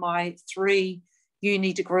done my 3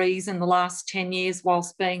 uni degrees in the last 10 years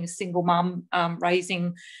whilst being a single mum,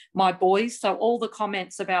 raising my boys. So all the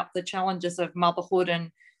comments about the challenges of motherhood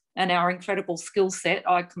and our incredible skill set,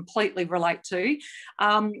 I completely relate to.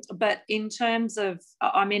 But in terms of,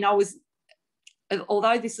 I mean,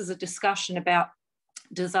 although this is a discussion about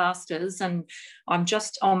disasters, and I'm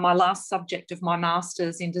just on my last subject of my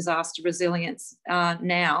master's in disaster resilience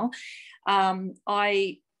now,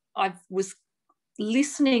 I was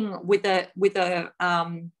listening with a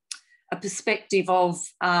perspective of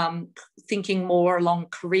thinking more along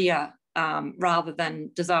career rather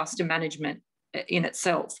than disaster management in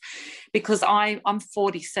itself, because I'm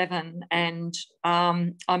 47 and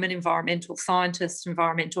I'm an environmental scientist,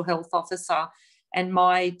 environmental health officer, and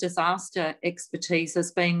my disaster expertise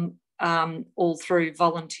has been all through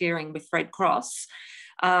volunteering with Red Cross,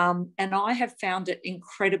 and I have found it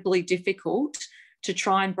incredibly difficult to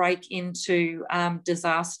try and break into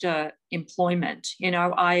disaster employment. You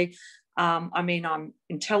know, I mean, I'm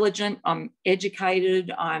intelligent, I'm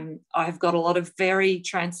educated, I've got a lot of very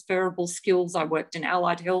transferable skills. I worked in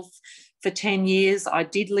allied health for 10 years. I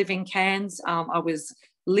did live in Cairns. I was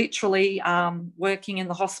literally working in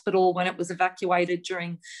the hospital when it was evacuated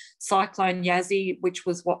during Cyclone Yazzie, which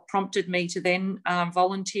was what prompted me to then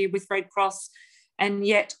volunteer with Red Cross. And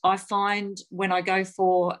yet I find when I go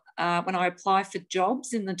for, when I apply for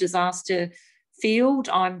jobs in the disaster field,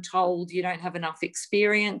 I'm told you don't have enough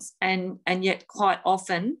experience. And yet quite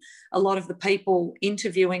often, a lot of the people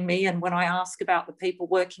interviewing me, and when I ask about the people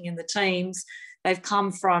working in the teams, they've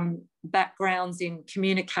come from backgrounds in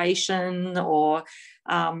communication or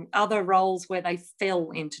other roles where they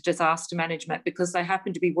fell into disaster management because they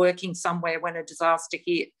happened to be working somewhere when a disaster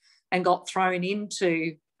hit and got thrown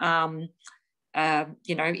into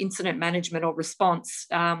you know, incident management or response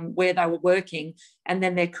where they were working, and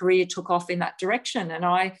then their career took off in that direction. And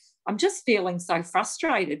I'm just feeling so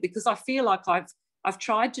frustrated because I feel like I've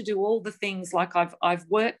tried to do all the things. Like I've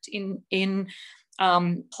worked in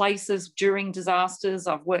places during disasters.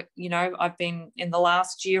 I've worked, you know, I've been in the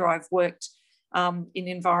last year, I've worked in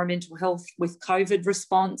environmental health with COVID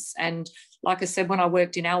response. And like I said, when I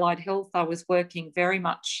worked in allied health, I was working very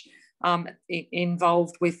much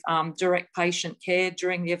involved with direct patient care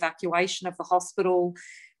during the evacuation of the hospital,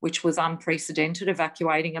 which was unprecedented,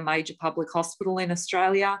 evacuating a major public hospital in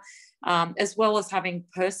Australia, as well as having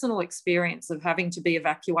personal experience of having to be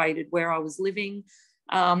evacuated where I was living.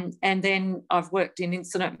 And then I've worked in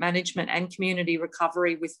incident management and community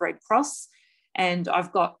recovery with Red Cross. And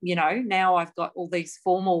I've got, you know, now I've got all these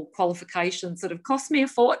formal qualifications that have cost me a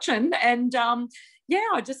fortune. And yeah,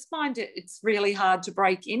 I just find it's really hard to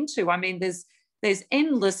break into. I mean, there's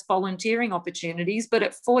endless volunteering opportunities, but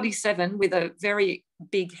at 47 with a very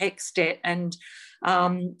big HECS debt and,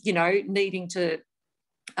 you know, needing to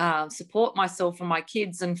support myself and my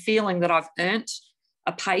kids and feeling that I've earned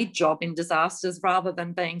a paid job in disasters rather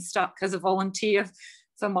than being stuck as a volunteer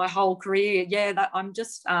for my whole career. Yeah, that I'm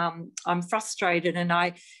just, I'm frustrated. And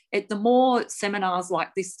the more seminars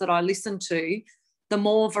like this that I listen to, the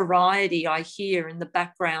more variety I hear in the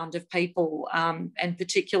background of people, and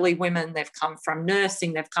particularly women. They've come from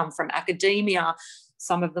nursing, they've come from academia.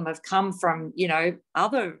 Some of them have come from, you know,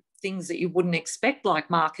 other things that you wouldn't expect, like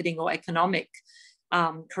marketing or economic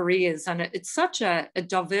careers. And it's such a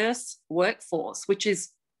diverse workforce, which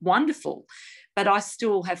is wonderful. But I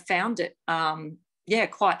still have found it, yeah,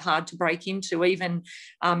 quite hard to break into, even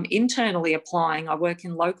internally applying. I work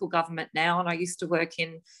in local government now, and I used to work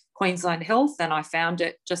in Queensland Health, and I found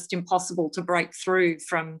it just impossible to break through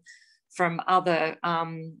from other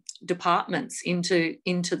departments into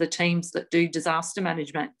the teams that do disaster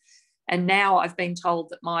management. And now I've been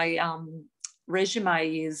told that my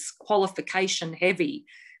resume is qualification heavy,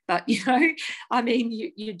 but you know, I mean,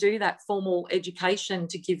 you do that formal education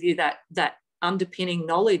to give you that underpinning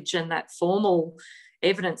knowledge and that formal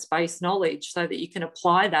evidence-based knowledge so that you can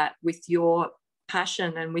apply that with your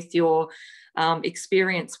passion and with your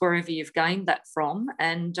experience wherever you've gained that from.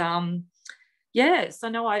 And yes, I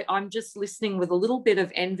know I'm just listening with a little bit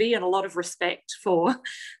of envy and a lot of respect for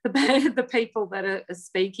the people that are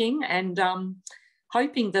speaking, and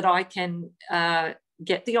hoping that I can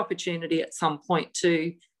get the opportunity at some point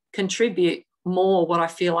to contribute more what I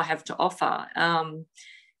feel I have to offer.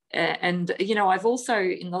 And, you know, I've also,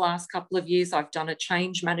 in the last couple of years, I've done a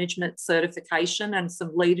change management certification and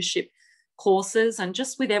some leadership courses. And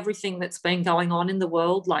just with everything that's been going on in the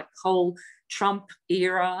world, like whole Trump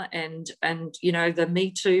era and you know, the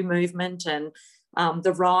Me Too movement and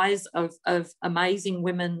the rise of amazing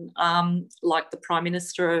women like the Prime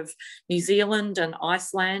Minister of New Zealand and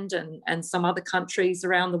Iceland and some other countries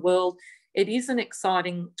around the world, it is an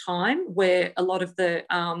exciting time where a lot of the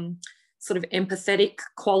sort of empathetic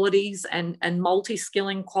qualities and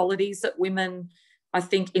multi-skilling qualities that women, I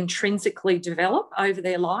think, intrinsically develop over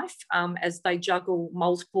their life as they juggle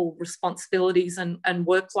multiple responsibilities and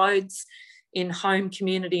workloads in home,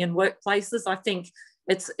 community and workplaces. I think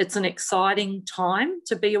it's an exciting time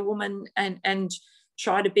to be a woman and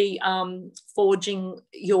try to be forging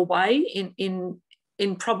your way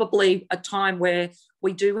in probably a time where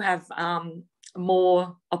we do have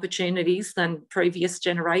more opportunities than previous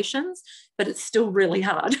generations, but it's still really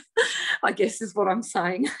hard, I guess is what I'm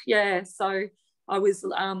saying. Yeah, so I was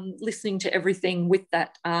listening to everything with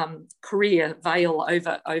that career veil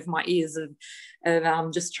over my ears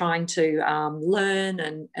of just trying to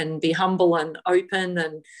learn and be humble and open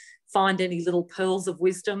and find any little pearls of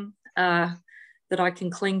wisdom that I can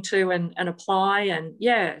cling to and apply. And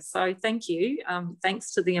yeah, so thank you.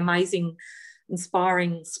 Thanks to the amazing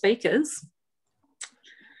inspiring speakers.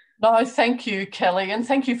 No, thank you, Kelly, and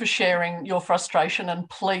thank you for sharing your frustration, and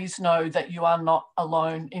please know that you are not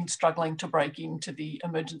alone in struggling to break into the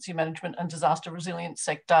emergency management and disaster resilience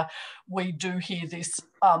sector. We do hear this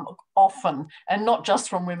often, and not just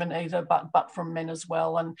from women either, but from men as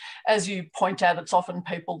well. And as you point out, it's often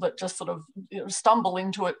people that just sort of stumble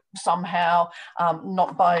into it somehow,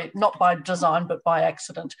 not by design, but by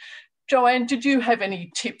accident. Joanne, did you have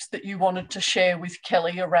any tips that you wanted to share with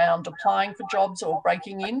Kelly around applying for jobs or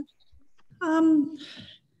breaking in?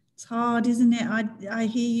 It's hard, isn't it? I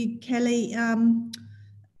hear you, Kelly. I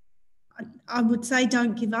would say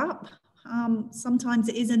don't give up. Sometimes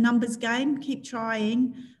it is a numbers game. Keep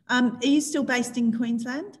trying. Are you still based in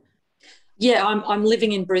Queensland? Yeah, I'm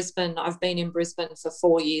living in Brisbane. I've been in Brisbane for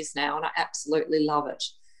 4 years now, and I absolutely love it.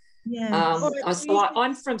 Yeah.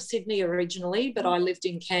 I'm from Sydney originally, but I lived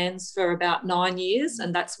in Cairns for about 9 years,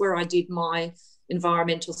 and that's where I did my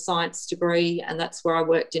environmental science degree, and that's where I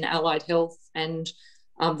worked in allied health and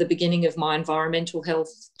the beginning of my environmental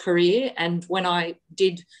health career. And when I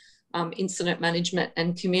did incident management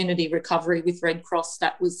and community recovery with Red Cross,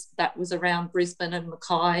 that was around Brisbane and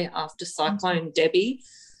Mackay after Cyclone Debbie,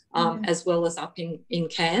 as well as up in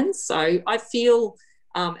Cairns. So I feel,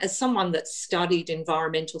 as someone that studied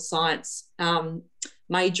environmental science,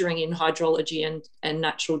 majoring in hydrology and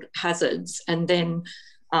natural hazards, and then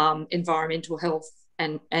environmental health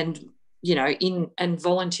and you know, and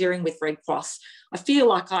volunteering with Red Cross, I feel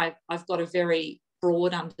like I've got a very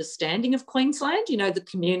broad understanding of Queensland, you know, the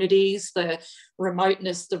communities, the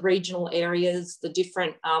remoteness, the regional areas, the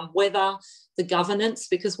different weather, the governance,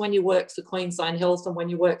 because when you work for Queensland Health and when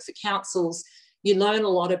you work for councils, you learn a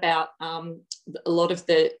lot about a lot of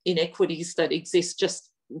the inequities that exist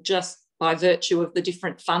just by virtue of the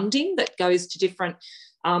different funding that goes to different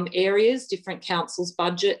areas, different councils'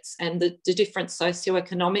 budgets, and the different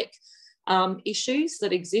socioeconomic issues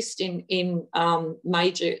that exist in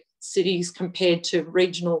major cities compared to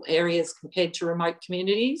regional areas, compared to remote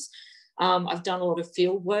communities. I've done a lot of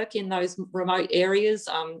field work in those remote areas,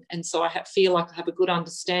 and so I feel like I have a good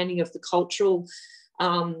understanding of the cultural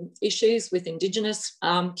issues with Indigenous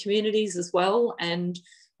communities as well. And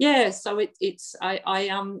yeah, so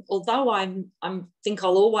although I think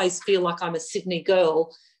I'll always feel like I'm a Sydney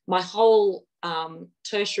girl, my whole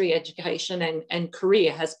tertiary education and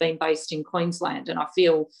career has been based in Queensland, and I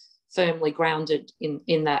feel firmly grounded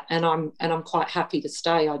in that, and I'm quite happy to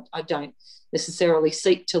stay. I don't necessarily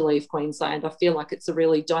seek to leave Queensland. I feel like it's a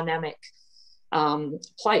really dynamic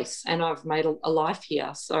place, and I've made a life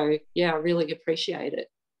here. So yeah, I really appreciate it.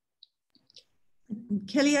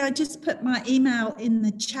 Kelly, I just put my email in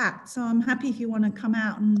the chat, so I'm happy if you want to come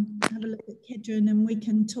out and have a look at Kedron, and we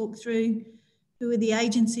can talk through who are the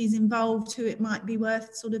agencies involved, who it might be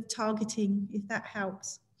worth sort of targeting, if that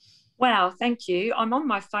helps. Wow, thank you. I'm on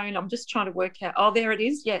my phone. I'm just trying to work out. Oh, there it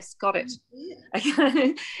is. Yes, got it.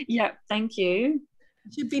 Yeah, yeah, thank you.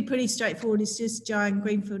 It should be pretty straightforward. It's just Joanne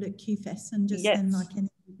Greenfield at QFES, and just send like any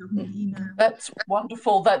government email. That's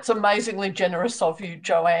wonderful. That's amazingly generous of you,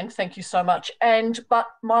 Joanne. Thank you so much. But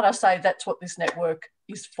might I say, that's what this network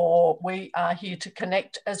is for. We are here to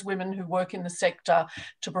connect as women who work in the sector,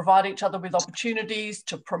 to provide each other with opportunities,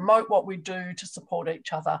 to promote what we do, to support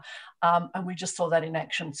each other. And we just saw that in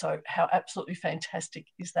action. So how absolutely fantastic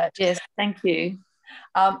is that? Yes, thank you.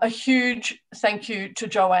 A huge thank you to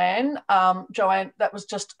Joanne. Joanne, that was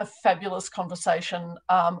just a fabulous conversation.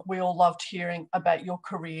 We all loved hearing about your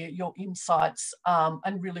career, your insights,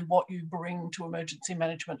 and really what you bring to emergency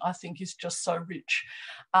management, I think, is just so rich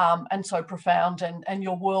and so profound. And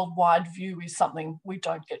your worldwide view is something we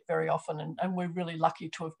don't get very often. And we're really lucky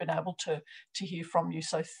to have been able to hear from you.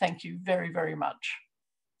 So thank you very, very much.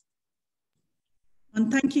 And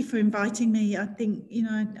thank you for inviting me. I think, you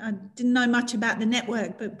know, I didn't know much about the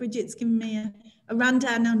network, but Bridget's given me a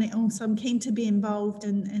rundown on it all. So I'm keen to be involved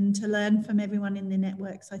and to learn from everyone in the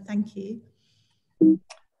network. So thank you.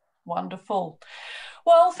 Wonderful.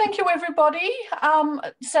 Well, thank you, everybody.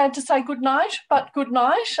 Sad to say good night, but good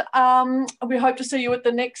night. We hope to see you at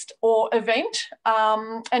the next event.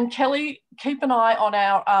 And Kelly, keep an eye on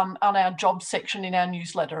our jobs section in our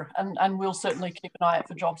newsletter, and we'll certainly keep an eye out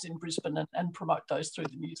for jobs in Brisbane and promote those through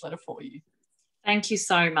the newsletter for you. Thank you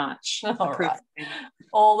so much. All right.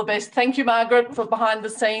 All the best. Thank you, Margaret, for behind the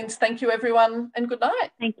scenes. Thank you, everyone, and good night.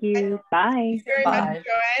 Thank you. Bye. Thank you very much,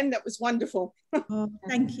 Joanne. That was wonderful. Oh,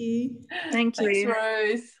 thank you. Thank you. Thanks,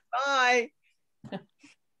 Ruth. Bye.